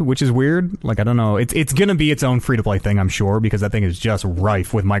find, which is weird. Like I don't know. It's gonna be its own free to play thing, I'm sure, because that thing is just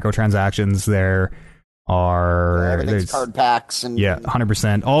rife with microtransactions. There are there's card packs and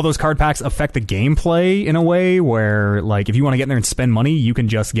 100%. All those card packs affect the gameplay in a way where, like, if you want to get in there and spend money, you can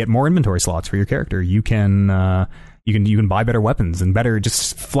just get more inventory slots for your character. You can buy better weapons and better,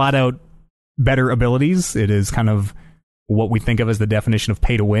 just flat out. Better abilities. It is kind of what we think of as the definition of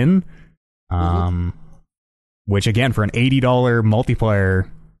pay to win. Which again, for an $80 multiplayer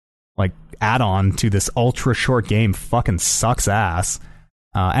like add-on to this ultra short game, fucking sucks ass.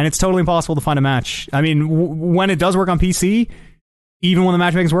 And it's totally impossible to find a match. I mean, when it does work on PC, even when the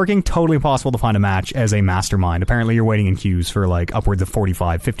matchmaking's working, totally impossible to find a match as a mastermind. Apparently, you're waiting in queues for like upwards of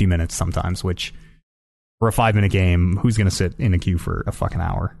 45, 50 minutes sometimes, which for a 5-minute game, who's going to sit in a queue for a fucking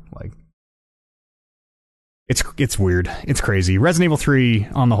hour? Like, it's weird. It's crazy. Resident Evil 3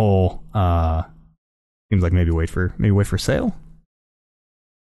 on the whole seems like maybe wait for sale.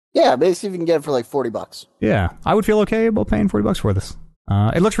 Yeah, maybe see if you can get it for like $40. Yeah, I would feel okay about paying $40 for this.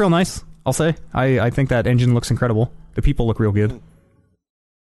 It looks real nice, I'll say. I think that engine looks incredible. The people look real good.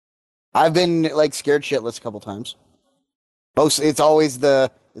 I've been like scared shitless a couple times. It's always the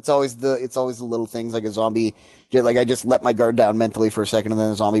little things like a zombie. Like I just let my guard down mentally for a second, and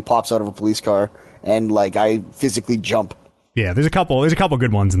then a zombie pops out of a police car, and like I physically jump. Yeah, there's a couple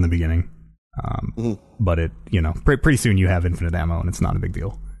good ones in the beginning, but it pretty soon you have infinite ammo, and it's not a big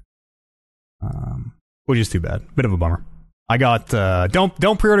deal. Which is too bad. Bit of a bummer. I got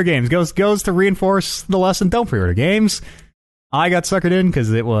don't pre-order games. Goes to reinforce the lesson. Don't pre-order games. I got suckered in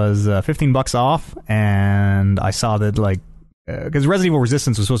because it was $15 off, and I saw that like because Resident Evil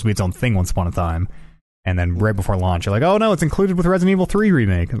Resistance was supposed to be its own thing once upon a time, and then right before launch, you're like, oh no, it's included with Resident Evil 3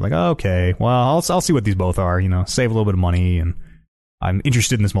 remake. I'm like, oh, okay, well, I'll see what these both are. Save a little bit of money, and I'm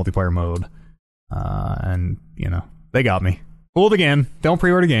interested in this multiplayer mode. And they got me fooled again. Don't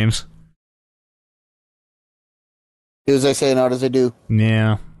pre-order games. Do as I say, not as I do.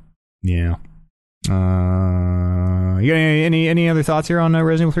 Yeah. You got any other thoughts here on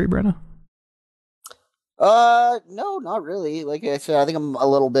Resident Evil 3, Brenda? No, not really. Like I said, I think I'm a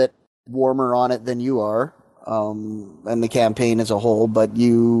little bit warmer on it than you are, and the campaign as a whole. But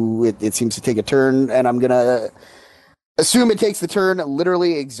it seems to take a turn, and I'm gonna assume it takes the turn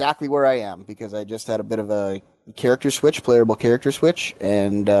literally exactly where I am, because I just had a bit of a playable character switch,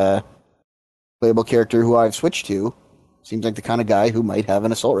 and playable character who I've switched to seems like the kind of guy who might have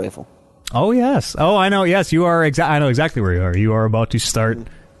an assault rifle. Oh, yes. Oh, I know. Yes, you are. I know exactly where you are. You are about to start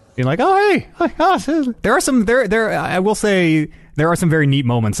being like, oh, hey. There are some, I will say, there are some very neat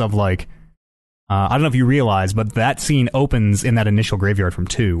moments of like, I don't know if you realize, but that scene opens in that initial graveyard from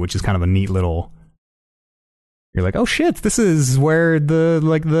 2, which is kind of a neat little, you're like, oh shit, this is where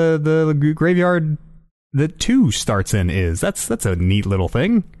the graveyard that 2 starts in is. That's a neat little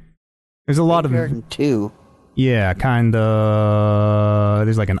thing. There's a lot of 2. Yeah, kind of.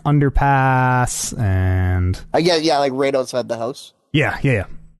 There's like an underpass, and yeah, like right outside the house. Yeah.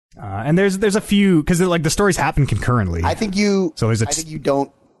 And there's a few, because like the stories happen concurrently. I think you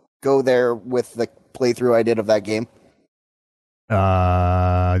don't go there with the playthrough I did of that game.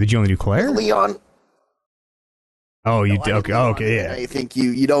 Did you only do Claire? Leon. Oh, you did. Okay, yeah. I think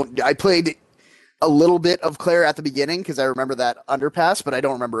you don't. I played a little bit of Claire at the beginning because I remember that underpass, but I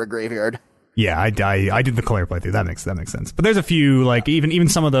don't remember a graveyard. Yeah, I did the Claire playthrough. That makes sense. But there's a few, like even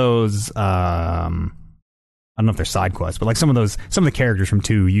some of those. I don't know if they're side quests, but like some of the characters from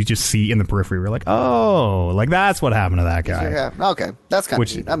 2, you just see in the periphery. We're like, oh, like that's what happened to that guy. Yeah, okay, that's kind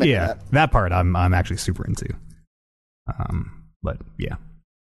of neat. I'm into that part I'm actually super into. But yeah,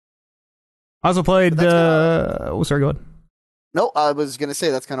 I also played. Sorry, go ahead. No, I was gonna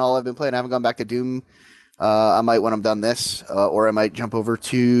say that's kind of all I've been playing. I haven't gone back to Doom. I might when I'm done this, or I might jump over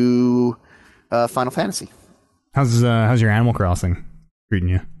to Final Fantasy. How's your Animal Crossing treating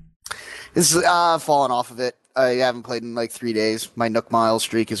you? It's fallen off of it. I haven't played in like 3 days. My Nook Mile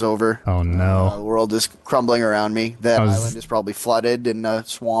streak is over. Oh no! The world is crumbling around me. That island is probably flooded in a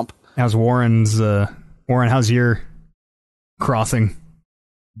swamp. How's Warren? How's your crossing?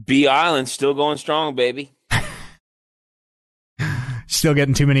 B Island still going strong, baby. Still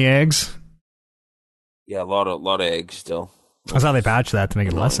getting too many eggs. Yeah, a lot of eggs still. That's how they patch that to make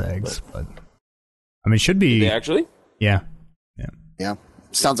it less eggs. But I mean, it should be. Did they actually? Yeah.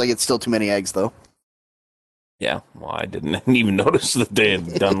 Sounds like it's still too many eggs, though. Yeah. Well, I didn't even notice that they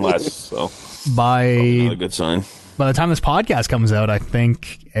had done less. So not a good sign. By the time this podcast comes out, I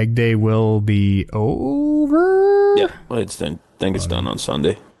think Egg Day will be over. Yeah, well, I think it's done on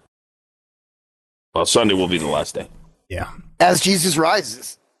Sunday. Well, Sunday will be the last day. Yeah. As Jesus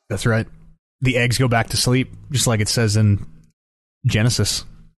rises. That's right. The eggs go back to sleep, just like it says in Genesis.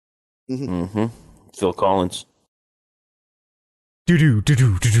 Mm-hmm. Phil Collins.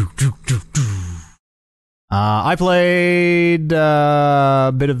 I played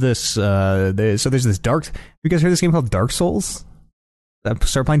a bit of this. So there's this Dark. Have you guys heard this game called Dark Souls? I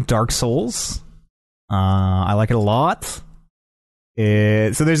started playing Dark Souls. I like it a lot.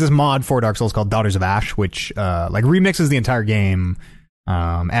 So there's this mod for Dark Souls called Daughters of Ash, which like remixes the entire game,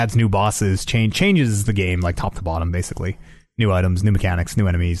 adds new bosses, changes the game like top to bottom, basically. New items, new mechanics, new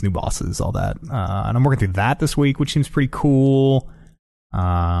enemies, new bosses, all that. And I'm working through that this week, which seems pretty cool.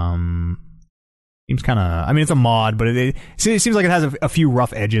 Seems kind of. I mean, it's a mod, but it seems like it has a few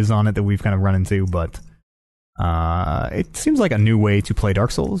rough edges on it that we've kind of run into. But it seems like a new way to play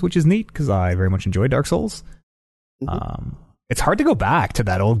Dark Souls, which is neat because I very much enjoy Dark Souls. It's hard to go back to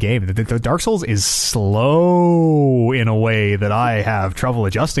that old game. The Dark Souls is slow in a way that I have trouble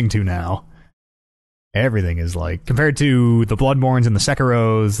adjusting to now. Everything is like, compared to the Bloodborns and the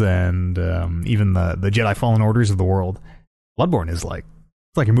Sekiros and even the Jedi Fallen Orders of the world, Bloodborne is like,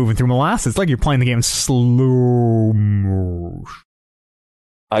 it's like you're moving through molasses. It's like you're playing the game in slow motion.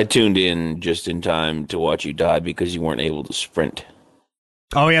 I tuned in just in time to watch you die because you weren't able to sprint.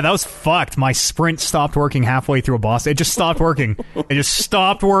 Oh yeah, that was fucked. My sprint stopped working halfway through a boss. It just stopped working. It just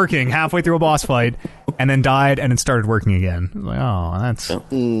stopped working halfway through a boss fight, and then died, and it started working again. I was like, oh, that's God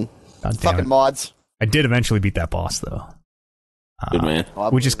damn Fucking it. mods. I did eventually beat that boss though, Good man.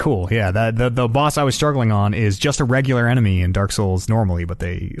 which is cool. Yeah, the boss I was struggling on is just a regular enemy in Dark Souls normally, but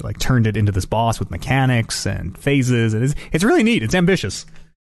they like turned it into this boss with mechanics and phases. It's really neat. It's ambitious.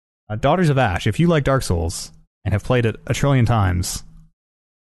 Daughters of Ash. If you like Dark Souls and have played it a trillion times,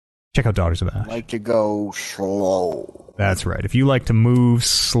 check out Daughters of Ash. Like to go slow. That's right. If you like to move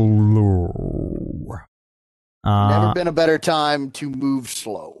slow. Never been a better time to move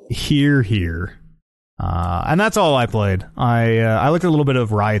slow. Here. And that's all I played. I looked at a little bit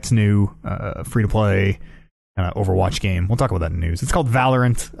of Riot's new free-to-play Overwatch game. We'll talk about that in news. It's called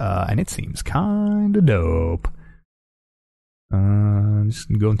Valorant, and it seems kind of dope. Just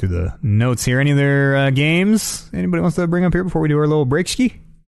going through the notes here. Any other games anybody wants to bring up here before we do our little break ski?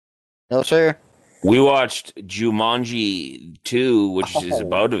 No, sir. We watched Jumanji 2, which is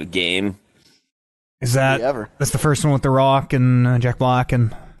about a game. Is that that's the first one with The Rock and Jack Black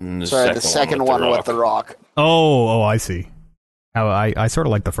and And Sorry, the second one with The Rock. Oh, I see. How I sort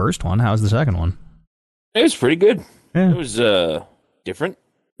of like the first one. How's the second one? It was pretty good. Yeah. It was different.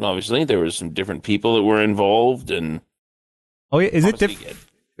 Obviously, there was some different people that were involved, and Oh, yeah, is it obviously good.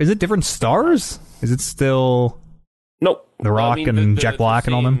 Is it different stars? Is it still Nope. The Rock and Jack Black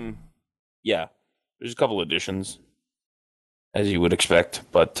and all them? Yeah. There's a couple additions, as you would expect,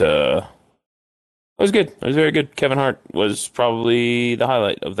 but it was good. It was very good. Kevin Hart was probably the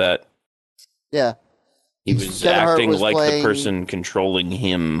highlight of that. Yeah. He was Kevin Hart acting was like playing- the person controlling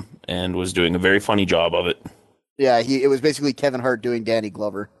him and was doing a very funny job of it. Yeah, it was basically Kevin Hart doing Danny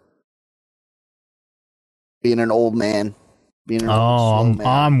Glover. Being an old man. Being an old slow man.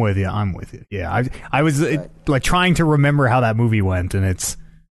 I'm with you. Yeah, I was like trying to remember how that movie went, and it's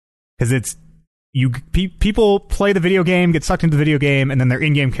because it's people play the video game, get sucked into the video game, and then their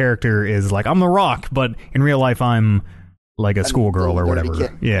in-game character is like, I'm The Rock, but in real life I'm like a schoolgirl or whatever.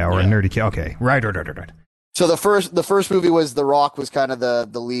 kid. Yeah, or a Yeah. nerdy kid. Okay, right. So the first movie was The Rock was kind of the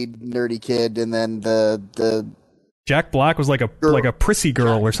lead nerdy kid, and then the Jack Black was like a prissy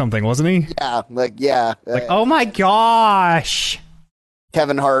girl or something, wasn't he? yeah. Like, oh my gosh.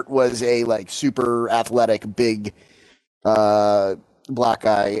 Kevin Hart was a like super athletic, big black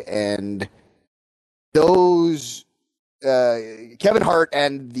guy, and those Kevin Hart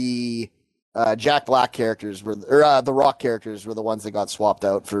and the Jack Black characters were, or the Rock characters were the ones that got swapped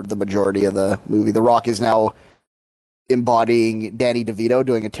out for the majority of the movie. The Rock is now embodying Danny DeVito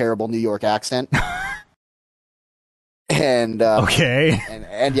doing a terrible New York accent. And Okay.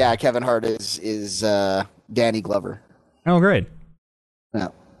 and yeah, Kevin Hart is Danny Glover. Oh, great. Yeah.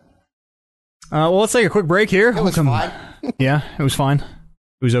 Well, let's take a quick break here. It was fine. Yeah, it was fine.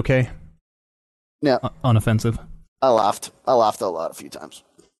 It was okay. Yeah, Unoffensive. I laughed a lot a few times.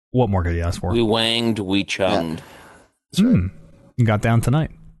 What more could you ask for? We wanged, we chunged. You got down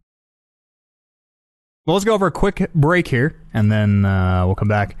tonight. Well, let's go over a quick break here, and then we'll come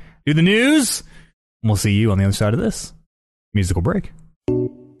back, do the news, and we'll see you on the other side of this musical break.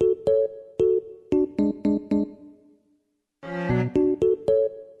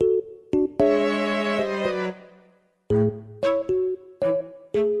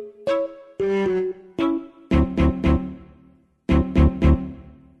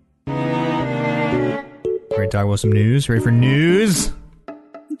 Ready to talk about some news? Ready for news?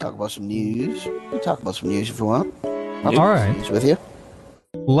 Talk about some news. We talk about some news if you want. All right. News with you.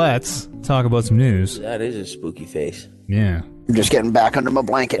 Let's talk about some news. That is a spooky face. Yeah. I'm just getting back under my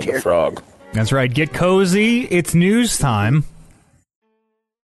blanket here. Frog. That's right. Get cozy. It's news time.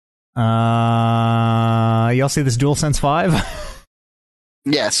 Y'all see this DualSense 5?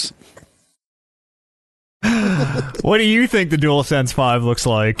 Yes. What do you think the DualSense 5 looks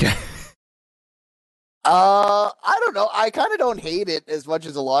like? I don't know. I kind of don't hate it as much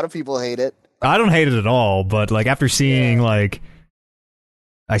as a lot of people hate it. I don't hate it at all, but like after seeing like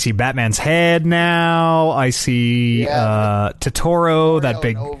I see Batman's head now. I see Totoro, that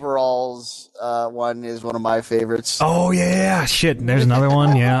big overalls one is one of my favorites. Oh yeah, shit. There's another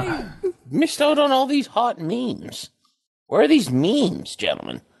one. Yeah, missed out on all these hot memes. Where are these memes,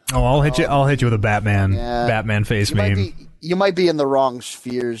 gentlemen? Oh, I'll hit you with a Batman face meme. You might be in the wrong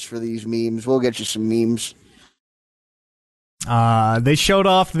spheres for these memes. We'll get you some memes. They showed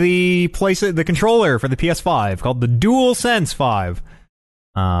off the controller for the PS5 called the DualSense 5.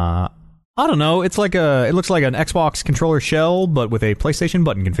 I don't know. It looks like an Xbox controller shell, but with a PlayStation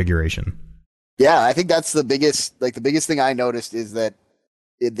button configuration. Yeah, I think that's the biggest thing I noticed is that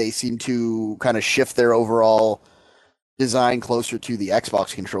they seem to kind of shift their overall design closer to the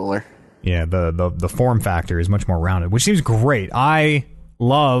Xbox controller. Yeah, the form factor is much more rounded, which seems great. I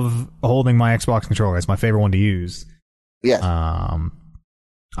love holding my Xbox controller. It's my favorite one to use. Yeah.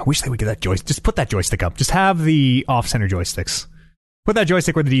 I wish they would get that joystick. Just put that joystick up. Just have the off-center joysticks. Put that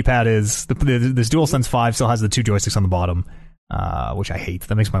joystick where the D-pad is. This DualSense 5 still has the 2 joysticks on the bottom, which I hate.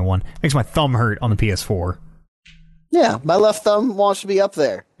 That makes my thumb hurt on the PS4. Yeah, my left thumb wants to be up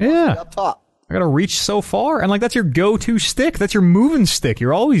there. Yeah. Up top. I gotta reach so far, and that's your go-to stick. That's your moving stick.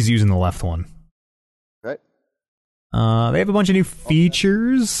 You're always using the left one. Right. They have a bunch of new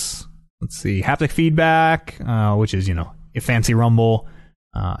features. Let's see, haptic feedback, which is a fancy rumble.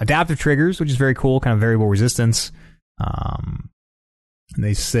 Adaptive triggers, which is very cool, kind of variable resistance.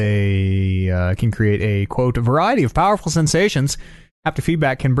 They say can create a quote a variety of powerful sensations. Haptic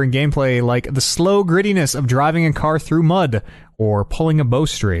feedback can bring gameplay like the slow grittiness of driving a car through mud or pulling a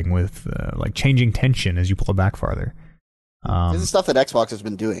bowstring with changing tension as you pull it back farther. This is stuff that Xbox has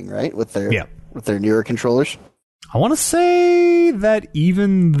been doing, right? With their newer controllers. I want to say that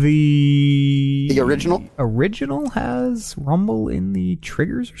even the original has rumble in the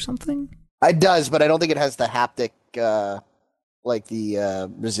triggers or something. It does, but I don't think it has the haptic, the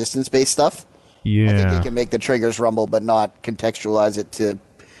resistance-based stuff. Yeah. I think they can make the triggers rumble, but not contextualize it to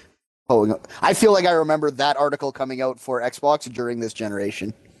pulling. I feel like I remember that article coming out for Xbox during this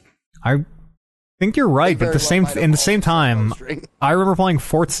generation. I think you're right, but in the same time, I remember playing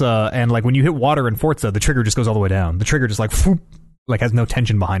Forza, and when you hit water in Forza, the trigger just goes all the way down. The trigger just has no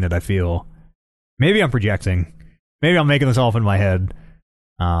tension behind it. I feel. Maybe I'm projecting. Maybe I'm making this all up in my head.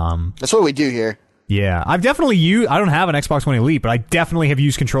 That's what we do here. Yeah, I've definitely used. I don't have an Xbox One Elite, but I definitely have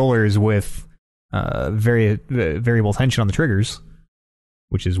used controllers with variable tension on the triggers,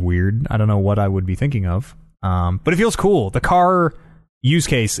 which is weird. I don't know what I would be thinking of, but it feels cool. The car use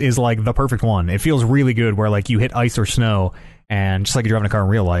case is the perfect one. It feels really good where you hit ice or snow, and just like you're driving a car in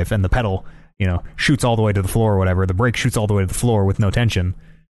real life, and the pedal shoots all the way to the floor or whatever. The brake shoots all the way to the floor with no tension.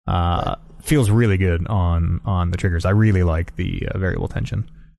 Right. Feels really good on the triggers. I really like the variable tension.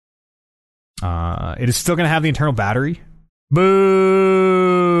 It is still going to have the internal battery.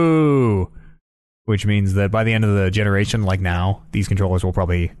 Boo! Which means that by the end of the generation, like now, these controllers will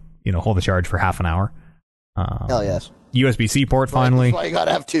probably, hold the charge for half an hour. Hell yes. USB-C port finally. That's why you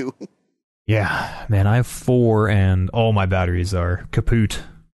gotta have 2. Yeah, man, I have 4 and all my batteries are kaput.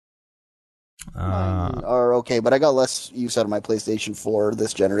 Mine are okay, but I got less use out of my PlayStation 4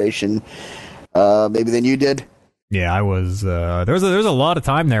 this generation, maybe than you did. Yeah, I was. There was a lot of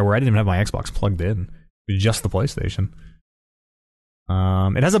time there where I didn't even have my Xbox plugged in. It was just the PlayStation.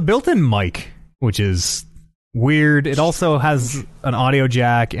 It has a built-in mic, which is weird. It also has an audio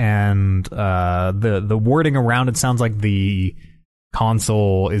jack, and the wording around it sounds like the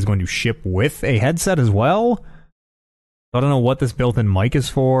console is going to ship with a headset as well. I don't know what this built-in mic is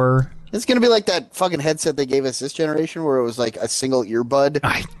for. It's going to be like that fucking headset they gave us this generation, where it was a single earbud.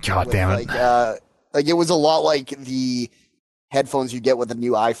 God damn it. It was a lot like the headphones you get with the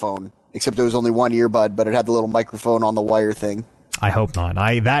new iPhone, except it was only one earbud, but it had the little microphone on the wire thing. I hope not.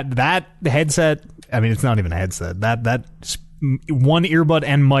 That headset. I mean, it's not even a headset. That one earbud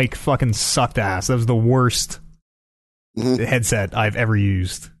and mic fucking sucked ass. That was the worst headset I've ever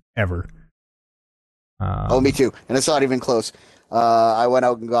used ever. Me too. And it's not even close. I went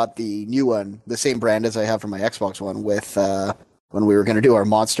out and got the new one, the same brand as I have for my Xbox One, with when we were going to do our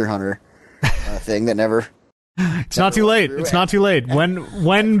Monster Hunter thing that never. It's not too late. It's not too late.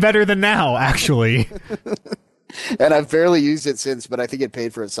 When better than now, actually. And I've barely used it since, but I think it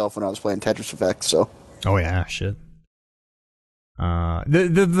paid for itself when I was playing Tetris Effect. So. Oh yeah, shit.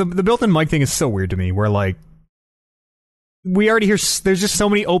 The built-in mic thing is so weird to me. Where we already hear there's just so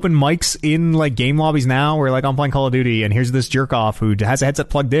many open mics in game lobbies now. Where I'm playing Call of Duty and here's this jerk off who has a headset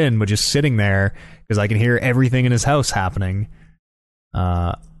plugged in but just sitting there because I can hear everything in his house happening.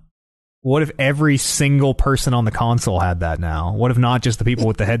 What if every single person on the console had that now? What if not just the people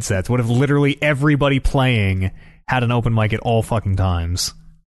with the headsets? What if literally everybody playing had an open mic at all fucking times?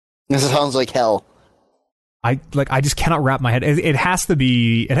 This sounds like hell. I just cannot wrap my head. It has to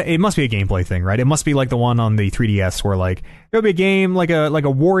be. It must be a gameplay thing, right? It must be like the one on the 3DS where like there'll be a game like a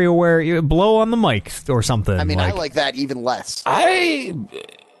WarioWare you blow on the mic or something. I mean, I like that even less.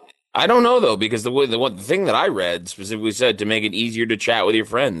 I don't know though, because the thing that I read specifically said to make it easier to chat with your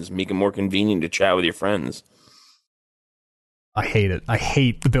friends, make it more convenient to chat with your friends. I hate it. I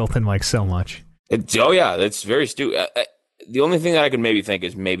hate the built-in mic so much. That's very stupid. The only thing that I could maybe think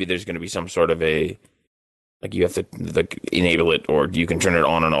is maybe there's going to be some sort of a, like you have to enable it, or you can turn it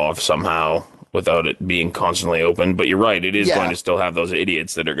on and off somehow without it being constantly open. But you're right, it is going to still have those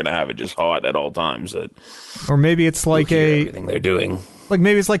idiots that are going to have it just hot at all times. Or maybe it's like everything they're doing. Like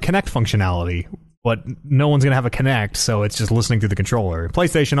maybe it's like Kinect functionality, but no one's going to have a Kinect, so it's just listening through the controller.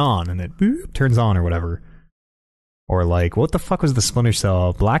 PlayStation on, and it boop, turns on or whatever. Or like, what the fuck was the Splinter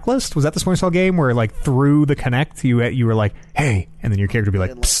Cell Blacklist? Was that the Splinter Cell game where like through the Kinect you were like, hey, and then your character would be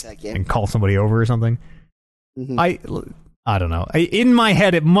like, psst, and call somebody over or something? Mm-hmm. I don't know. In my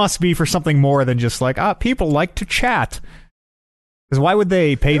head, it must be for something more than just like, people like to chat. Because why would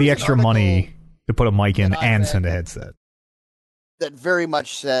they pay the extra money to put a mic in and send a headset? That very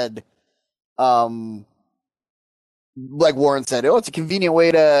much said, like Warren said, it's a convenient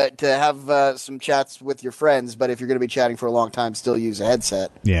way to have some chats with your friends, but if you're going to be chatting for a long time, still use a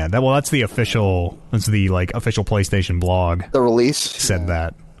headset. Yeah, that's the official PlayStation blog. The release said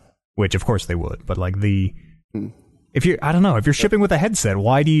that, which of course they would, but like if you're shipping with a headset,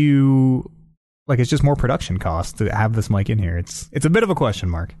 why do you it's just more production cost to have this mic in here? It's a bit of a question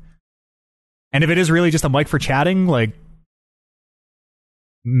mark. And if it is really just a mic for chatting, like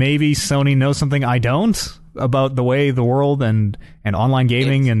maybe Sony knows something I don't about the way the world and online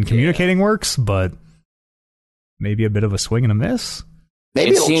gaming and communicating works, but maybe a bit of a swing and a miss.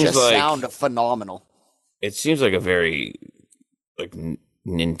 Maybe it'll just sound phenomenal. It seems like a very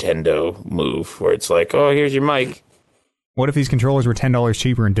Nintendo move where it's like, oh, here's your mic. What if these controllers were $10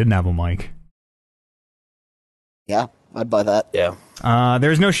 cheaper and didn't have a mic? Yeah, I'd buy that. Yeah.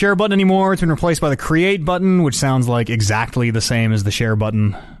 There's no share button anymore. It's been replaced by the create button, which sounds like exactly the same as the share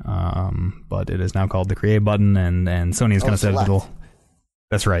button. But it is now called the create button, and Sony has kind of said it'll...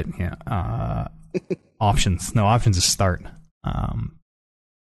 That's right, yeah. Options. No, options is start.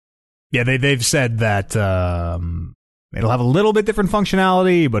 Yeah, they've said that it'll have a little bit different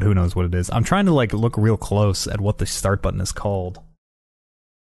functionality, but who knows what it is. I'm trying to look real close at what the start button is called.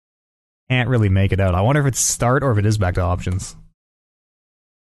 Can't really make it out. I wonder if it's start or if it is back to options.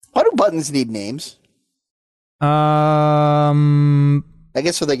 Why do buttons need names? I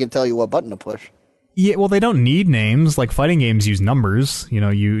guess so they can tell you what button to push. Yeah, well, they don't need names. Like fighting games use numbers. You know,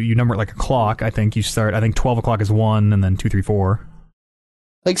 you number it like a clock. I think 12 o'clock is 1, and then 2, 3, 4.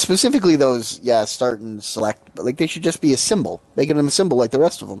 Like specifically those, start and select. But they should just be a symbol. Making them a symbol like the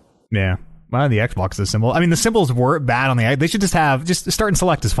rest of them. Yeah. Well, the Xbox is a symbol. I mean, the symbols were bad on the... They should just start and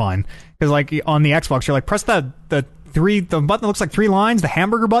select is fine. Because, on the Xbox, you're press the button that looks like 3 lines, the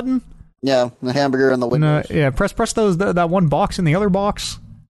hamburger button. Yeah, the hamburger and the windows. Press those, that one box in the other box.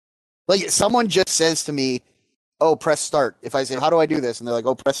 Someone just says to me, oh, press start. If I say, how do I do this? And they're like,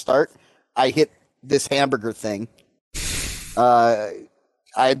 oh, press start. I hit this hamburger thing. I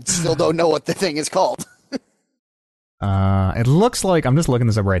still don't know what the thing is called. It looks like, I'm just looking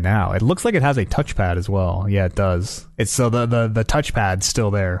this up right now. It looks like it has a touchpad as well. Yeah, it does. It's so the touchpad's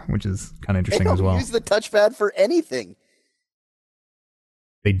still there, which is kind of interesting as well. They don't use the touchpad for anything.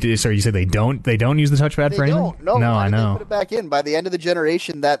 They do. Sorry, you said they don't use the touchpad for anything? No, I know. They put it back in. By the end of the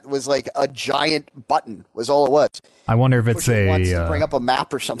generation, that was like a giant button. Was all it was. I wonder if it's to bring up a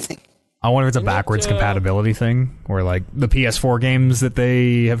map or something. I wonder if it's a backwards compatibility thing, where the PS4 games that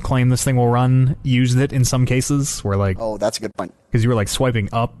they have claimed this thing will run used it in some cases. Where oh, that's a good point. Because you were swiping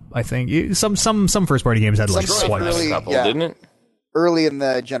up. I think some first party games had swipes. Didn't it? Early in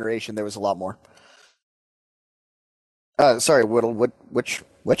the generation, there was a lot more. Sorry, which?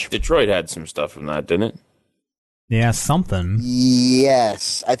 Detroit had some stuff from that, didn't it? Yeah, something.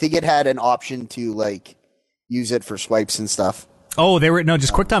 Yes, I think it had an option to use it for swipes and stuff. Oh,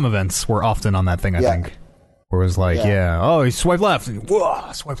 just QuickTime events were often on that thing, I think. Where it was oh, you swipe left.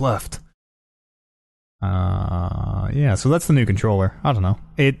 Whoa, swipe left. So that's the new controller. I don't know.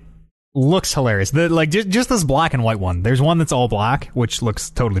 It looks hilarious. Just this black and white one. There's one that's all black, which looks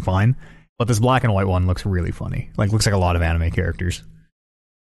totally fine. But this black and white one looks really funny. Looks like a lot of anime characters.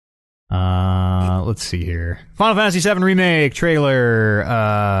 Let's see here. Final Fantasy VII Remake trailer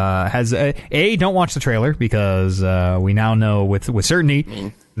has don't watch the trailer because we now know with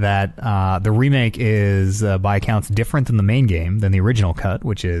certainty that the remake is by accounts different than the main game, than the original cut,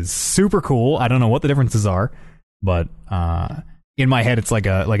 which is super cool. I don't know what the differences are, but in my head, it's like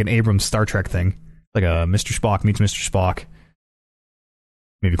an Abrams Star Trek thing, like a Mr. Spock meets Mr. Spock.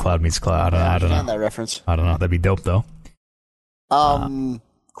 Maybe Cloud meets Cloud. I don't know that reference. I don't know. That'd be dope though.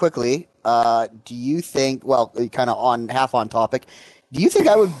 Quickly, do you think? Well, kind of on topic. Do you think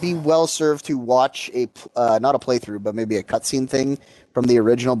I would be well served to watch not a playthrough, but maybe a cutscene thing from the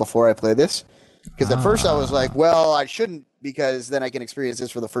original before I play this? Because at first I was like, well, I shouldn't, because then I can experience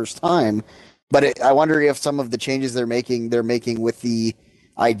this for the first time. But I wonder if some of the changes they're making with the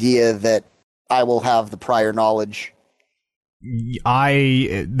idea that I will have the prior knowledge.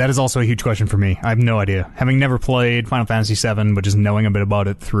 That is also a huge question for me. I have no idea. Having never played Final Fantasy VII, but just knowing a bit about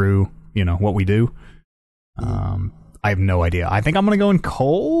it through, what we do. I have no idea. I think I'm going to go in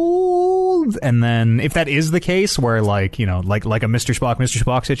cold, and then if that is the case, where like a Mr.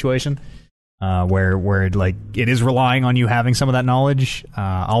 Spock situation, where like it is relying on you having some of that knowledge,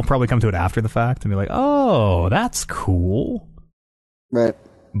 I'll probably come to it after the fact and be like, oh, that's cool. Right.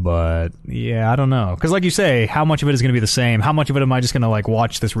 But yeah, I don't know, because like you say, how much of it is going to be the same? How much of it am I just going to like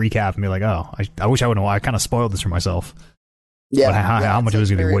watch this recap and be like, oh, I wish I would know. I kind of spoiled this for myself. Yeah. But how much of it is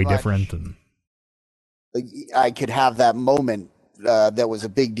going to be way much different? And like, I could have that moment that was a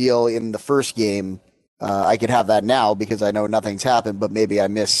big deal in the first game. I could have that now because I know nothing's happened, but maybe I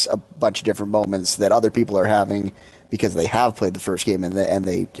miss a bunch of different moments that other people are having because they have played the first game and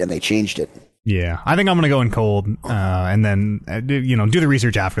they changed it. Yeah, I think I'm going to go in cold, and then do the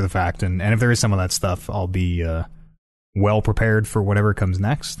research after the fact, and if there is some of that stuff, I'll be well prepared for whatever comes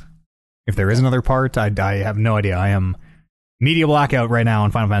next. If there is another part, I have no idea. I am media blackout right now on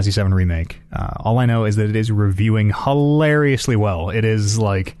Final Fantasy VII Remake. All I know is that it is reviewing hilariously well. It is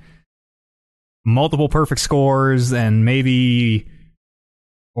like multiple perfect scores, and maybe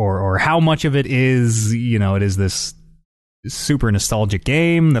or how much of it is, it is this super nostalgic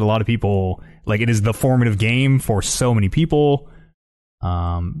game that a lot of people like. It is the formative game for so many people.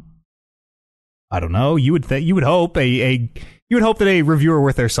 I don't know. You would hope that a reviewer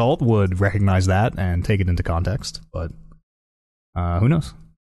worth their salt would recognize that and take it into context, but who knows?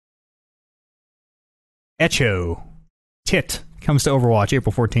 Echo Tit comes to Overwatch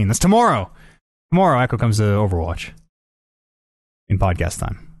April 14th. That's tomorrow. Tomorrow, Echo comes to Overwatch in podcast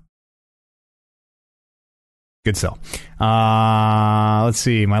time. Good sell. Let's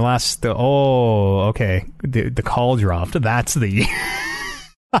see. My last. Okay. The call dropped. That's the.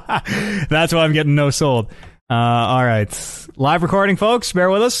 That's why I'm getting no sold. All right. Live recording, folks.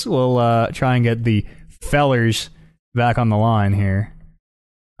 Bear with us. We'll try and get the fellers back on the line here.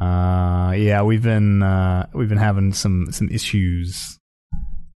 Yeah, we've been having some issues.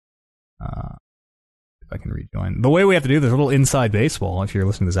 If I can rejoin. The way we have to do this, a little inside baseball, if you're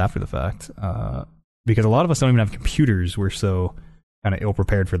listening to this after the fact. Because a lot of us don't even have computers. We're so kind of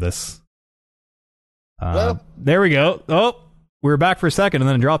ill-prepared for this. There we go. Oh, we were back for a second, and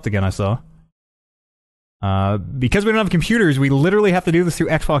then it dropped again, I saw. Because we don't have computers, we literally have to do this through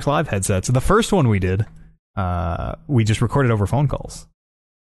Xbox Live headsets. The first one we did, we just recorded over phone calls.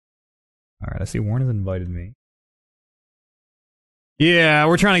 All right, I see Warren has invited me. Yeah,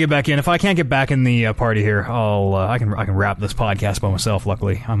 we're trying to get back in. If I can't get back in the party here, I can wrap this podcast by myself.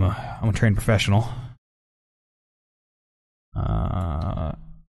 Luckily, I'm a trained professional.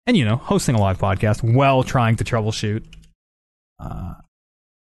 And hosting a live podcast while trying to troubleshoot.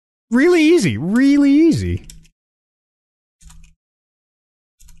 Really easy, really easy.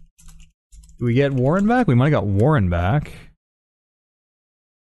 Do we get Warren back? We might have got Warren back.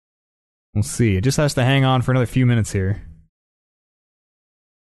 We'll see. It just has to hang on for another few minutes here.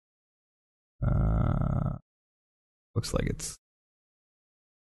 Looks like it's.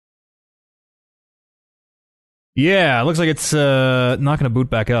 Yeah, it looks like it's not going to boot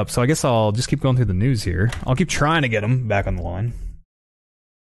back up, so I guess I'll just keep going through the news here. I'll keep trying to get him back on the line.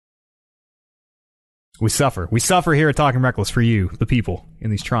 We suffer. We suffer here at Talking Reckless for you, the people, in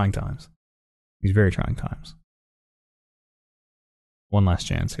these trying times. These very trying times. One last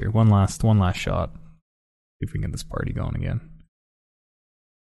chance here. One last shot. See if we can get this party going again.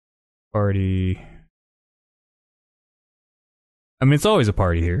 Party. I mean, it's always a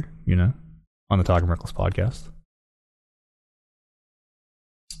party here, on the Talking Reckless podcast.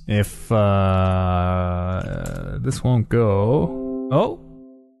 If this won't go... Oh!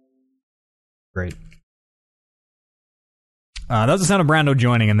 Great. That was the sound of Brando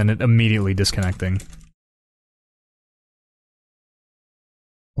joining and then it immediately disconnecting.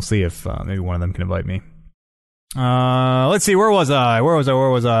 We'll see if maybe one of them can invite me. Let's see, where was I?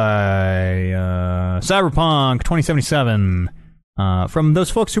 Cyberpunk 2077. From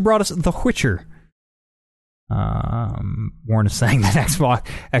those folks who brought us The Witcher. Warren is saying that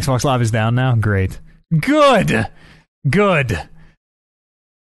Xbox Live is down now. Great. Good.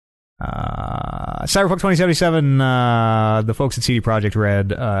 Cyberpunk 2077, the folks at CD Projekt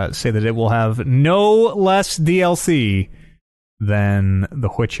Red say that it will have no less DLC than The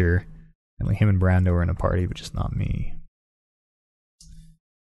Witcher. And like him and Brando are in a party, but just not me.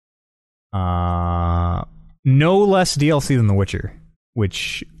 No less DLC than The Witcher,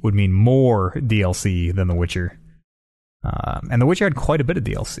 which would mean more DLC than The Witcher. And The Witcher had quite a bit of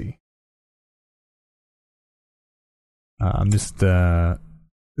DLC. I'm just... sorry,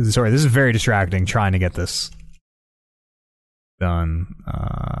 this is very distracting, trying to get this done.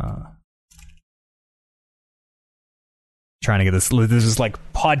 Trying to get this is like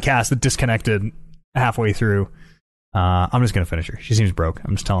podcast that disconnected halfway through. I'm just gonna finish her. She seems broke.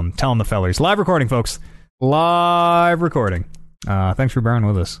 I'm just telling the fellers. Live recording, folks. Live recording. Thanks for bearing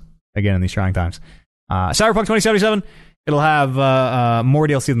with us again in these trying times. Cyberpunk 2077. It'll have more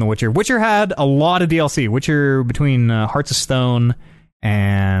DLC than The Witcher. Witcher had a lot of DLC. Witcher, between Hearts of Stone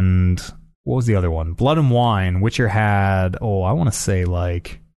and what was the other one? Blood and Wine. Witcher had, I want to say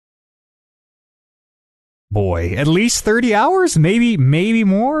like, boy, at least 30 hours, maybe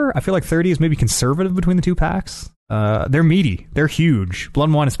more. I feel like 30 is maybe conservative between the two packs. They're meaty. They're huge. Blood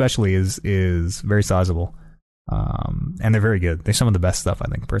and Wine especially is very sizable. And they're very good. They're some of the best stuff, I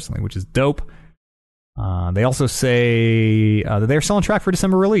think, personally, which is dope. They also say that they're still on track for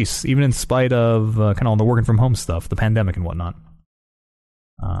December release, even in spite of kind of all the working from home stuff, the pandemic and whatnot.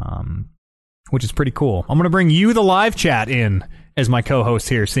 Which is pretty cool. I'm going to bring you, the live chat, in as my co-host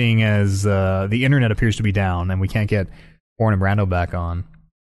here, seeing as the internet appears to be down and we can't get Warren and Brando back on.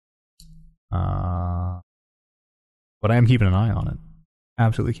 But I am keeping an eye on it.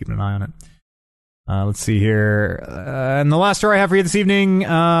 Absolutely keeping an eye on it. Let's see here. And the last story I have for you this evening,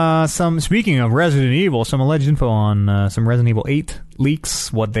 speaking of Resident Evil, some alleged info on some Resident Evil 8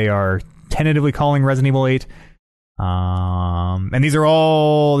 leaks, what they are tentatively calling Resident Evil 8. And this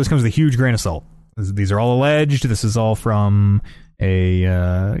comes with a huge grain of salt. These are all alleged. This is all from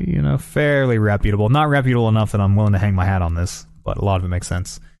a, fairly reputable, not reputable enough that I'm willing to hang my hat on this, but a lot of it makes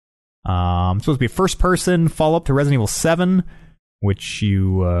sense. It's supposed to be a first-person follow-up to Resident Evil 7, which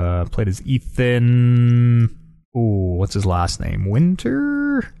you played as Ethan... what's his last name?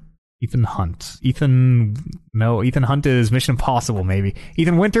 Winter? Ethan Hunt. Ethan Hunt is Mission Impossible, maybe.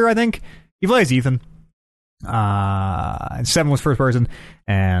 Ethan Winter, I think? He plays Ethan. 7 was first person,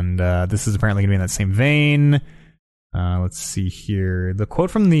 and this is apparently going to be in that same vein. Let's see here. The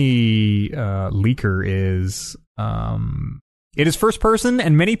quote from the leaker is... it is first person,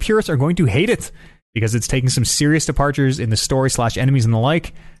 and many purists are going to hate it, because it's taking some serious departures in the story / enemies and the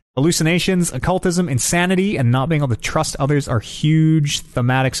like. Hallucinations, occultism, insanity, and not being able to trust others are huge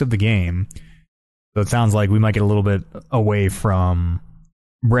thematics of the game. So it sounds like we might get a little bit away from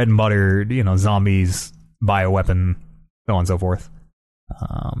bread and butter, zombies, bioweapon, so on and so forth.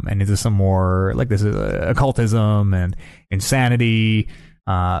 And into some more, like this is occultism and insanity.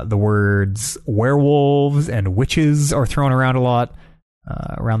 The words werewolves and witches are thrown around a lot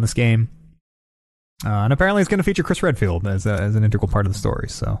around this game. And apparently it's going to feature Chris Redfield as an integral part of the story.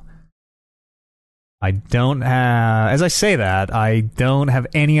 So I don't have, as I say that, I don't have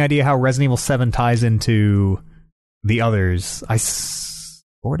any idea how Resident Evil 7 ties into the others. I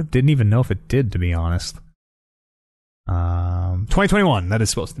sort of didn't even know if it did, to be honest. 2021, that is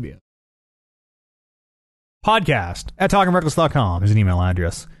supposed to be it. Podcast at talkingreckless.com is an email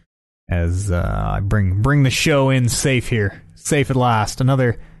address. As I bring the show in safe here. Safe at last.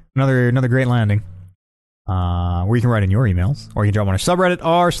 Another great landing. Where you can write in your emails, or you can drop on our subreddit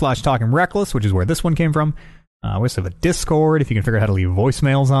r/talkingreckless, which is where this one came from. We also have a Discord if you can figure out how to leave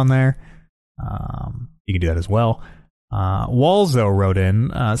voicemails on there. You can do that as well. Walzo wrote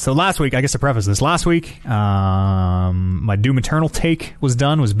in. So last week, I guess to preface this, last week my Doom Eternal take was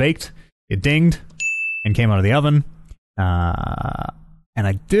done, was baked. It dinged and came out of the oven. And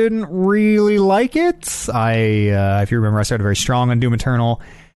I didn't really like it. If you remember, I started very strong on Doom Eternal.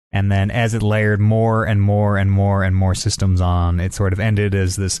 And then as it layered more and more and more and more systems on, it sort of ended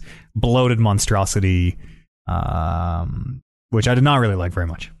as this bloated monstrosity, which I did not really like very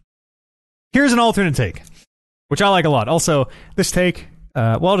much. Here's an alternate take, which I like a lot. Also, this take,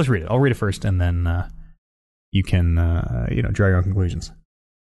 I'll just read it. I'll read it first, and then you can, draw your own conclusions.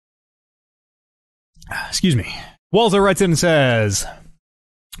 Excuse me. Walzer writes in and says,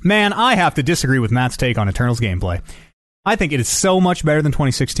 "Man, I have to disagree with Matt's take on Eternal's gameplay. I think it is so much better than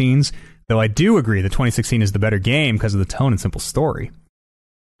 2016's, though I do agree that 2016 is the better game because of the tone and simple story.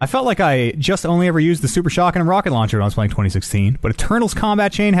 I felt like I just only ever used the Super Shotgun and Rocket Launcher when I was playing 2016, but Eternal's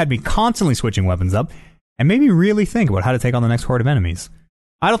combat chain had me constantly switching weapons up and made me really think about how to take on the next horde of enemies.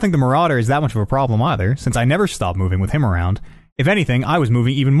 I don't think the Marauder is that much of a problem either, since I never stop moving with him around, If anything, I was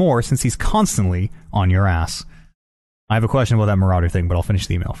moving even more since he's constantly on your ass. I have a question about that Marauder thing, but I'll finish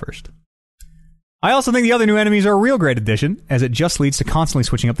the email first. I also think the other new enemies are a real great addition, as it just leads to constantly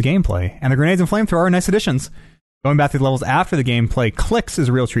switching up the gameplay. And the grenades and flamethrower are nice additions. Going back to the levels after the gameplay clicks is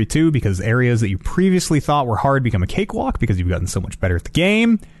a real treat too, because areas that you previously thought were hard become a cakewalk because you've gotten so much better at the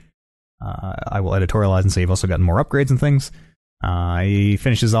game. I will editorialize and say you've also gotten more upgrades and things. He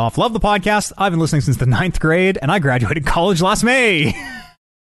finishes off, love the podcast. I've been listening since the 9th grade, and I graduated college last May.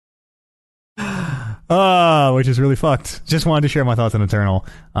 Which is really fucked. Just wanted to share my thoughts on Eternal.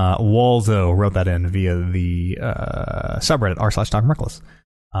 Walzo wrote that in via the subreddit r/TalkingReckless.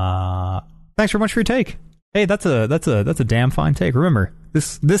 Thanks very much for your take. Hey, that's a damn fine take. Remember,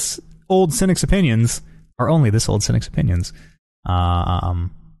 this old cynic's opinions are only this old cynic's opinions.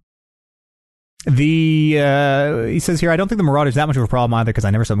 He says here, I don't think the Marauder's that much of a problem either because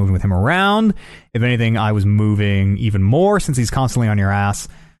I never stopped moving with him around. If anything, I was moving even more since he's constantly on your ass.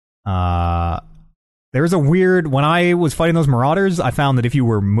 There was a weird, when I was fighting those Marauders, I found that if you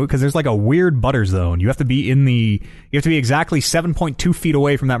were, because there's like a weird butter zone. You have to be exactly 7.2 feet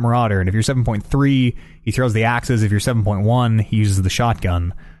away from that Marauder. And if you're 7.3, he throws the axes. If you're 7.1, he uses the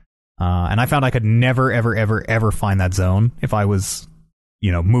shotgun. And I found I could never, ever, ever, ever find that zone if I was,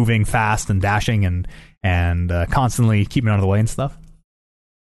 moving fast and dashing and constantly keeping out of the way and stuff.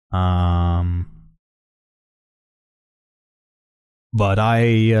 But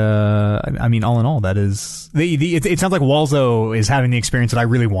I mean, all in all, that is it sounds like Walzo is having the experience that I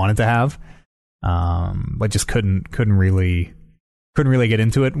really wanted to have, but just couldn't really get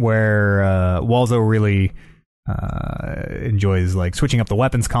into it. Where Walzo really enjoys like switching up the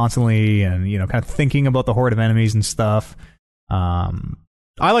weapons constantly, and kind of thinking about the horde of enemies and stuff.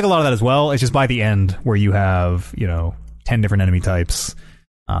 I like a lot of that as well. It's just by the end where you have 10 different enemy types.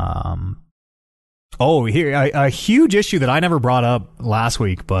 Here, a huge issue that I never brought up last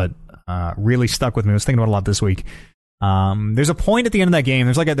week, but really stuck with me. I was thinking about it a lot this week. There's a point at the end of that game.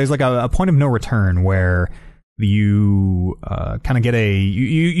 There's like a point of no return where you kind of get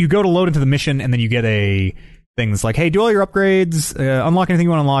you go to load into the mission, and then you get a thing that's like, hey, do all your upgrades, unlock anything you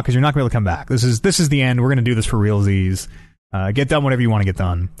want to unlock, because you're not going to be able to come back. This is the end. We're going to do this for realsies. Get done whatever you want to get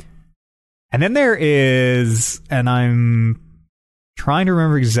done. And then there is, and I'm trying to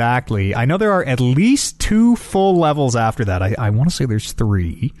remember exactly. I know there are at least 2 full levels after that. I want to say there's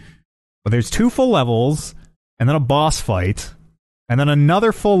 3. But there's 2 full levels, and then a boss fight, and then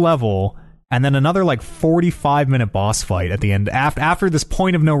another full level, and then another 45-minute boss fight at the end. After this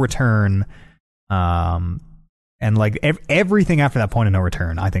point of no return, and everything after that point of no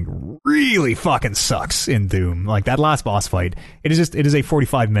return, I think really fucking sucks in Doom. Like that last boss fight, it is a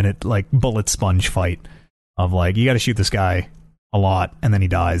 45-minute bullet sponge fight of you got to shoot this guy a lot, and then he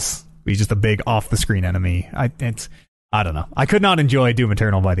dies. He's just a big off-the-screen enemy. I don't know. I could not enjoy Doom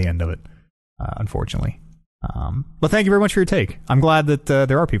Eternal by the end of it, unfortunately. But thank you very much for your take. I'm glad that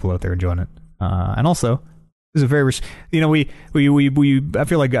there are people out there enjoying it. And also, this is a very, we I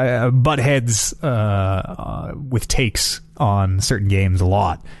feel like butt heads with takes on certain games a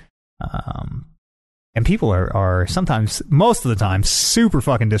lot. And people are sometimes, most of the time, super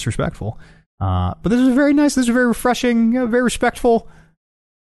fucking disrespectful. But this is a very nice, this is a very refreshing, very respectful,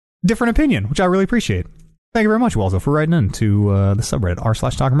 different opinion, which I really appreciate. Thank you very much, Walzo, for writing in to the subreddit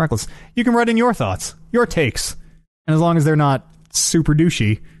r/TalkingReckless. You can write in your thoughts, your takes, and as long as they're not super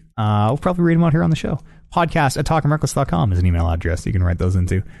douchey, we'll probably read them out here on the show. podcast@TalkingReckless.com is an email address you can write those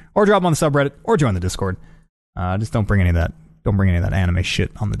into, or drop them on the subreddit, or join the Discord. Just don't bring any of that. Don't bring any of that anime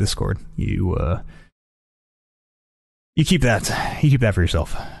shit on the Discord. You keep that. You keep that for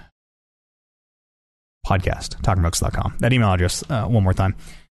yourself. Podcast@TalkingReckless.com. That email address, one more time.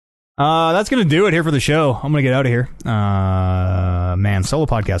 That's going to do it here for the show. I'm going to get out of here. Man, solo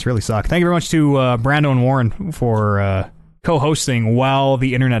podcasts really suck. Thank you very much to Brando and Warren for co-hosting while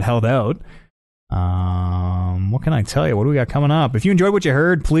the internet held out. What can I tell you? What do we got coming up? If you enjoyed what you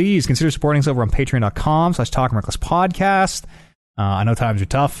heard, please consider supporting us over on patreon.com/TalkingRecklessPodcast. I know times are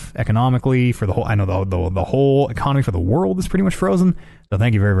tough economically for the whole. I know the whole economy for the world is pretty much frozen. So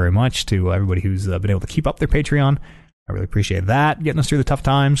thank you very, very much to everybody who's been able to keep up their Patreon. I really appreciate that, getting us through the tough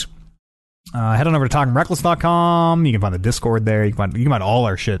times. Head on over to TalkingReckless.com. You can find the Discord there. You can find all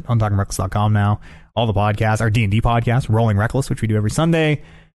our shit on TalkingReckless.com now. All the podcasts, our D&D podcast, Rolling Reckless, which we do every Sunday,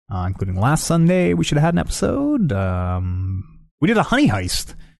 including last Sunday. We should have had an episode. We did a honey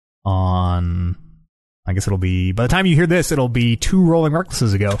heist on, I guess it'll be, by the time you hear this, it'll be 2 Rolling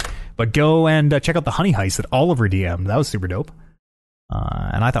Recklesses ago. But go and check out the honey heist that Oliver DM'd. That was super dope.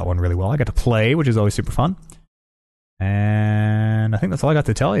 And I thought it went really well. I got to play, which is always super fun. And I think that's all I got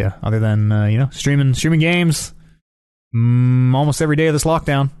to tell you, other than streaming games, almost every day of this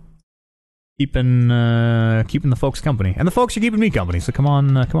lockdown. Keeping the folks company. And the folks are keeping me company, so come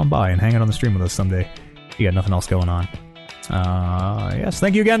on by and hang out on the stream with us someday. You got nothing else going on. Yes,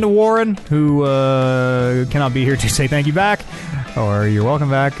 thank you again to Warren, who cannot be here to say thank you back, or you're welcome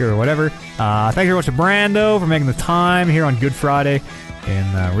back, or whatever. Thank you very much to Brando for making the time here on Good Friday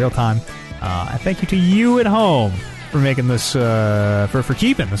in real time. And thank you to you at home for making this, for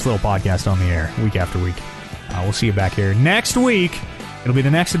keeping this little podcast on the air week after week. We'll see you back here next week. It'll be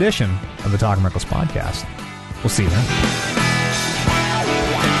the next edition of the Talking Reckless podcast. We'll see you then.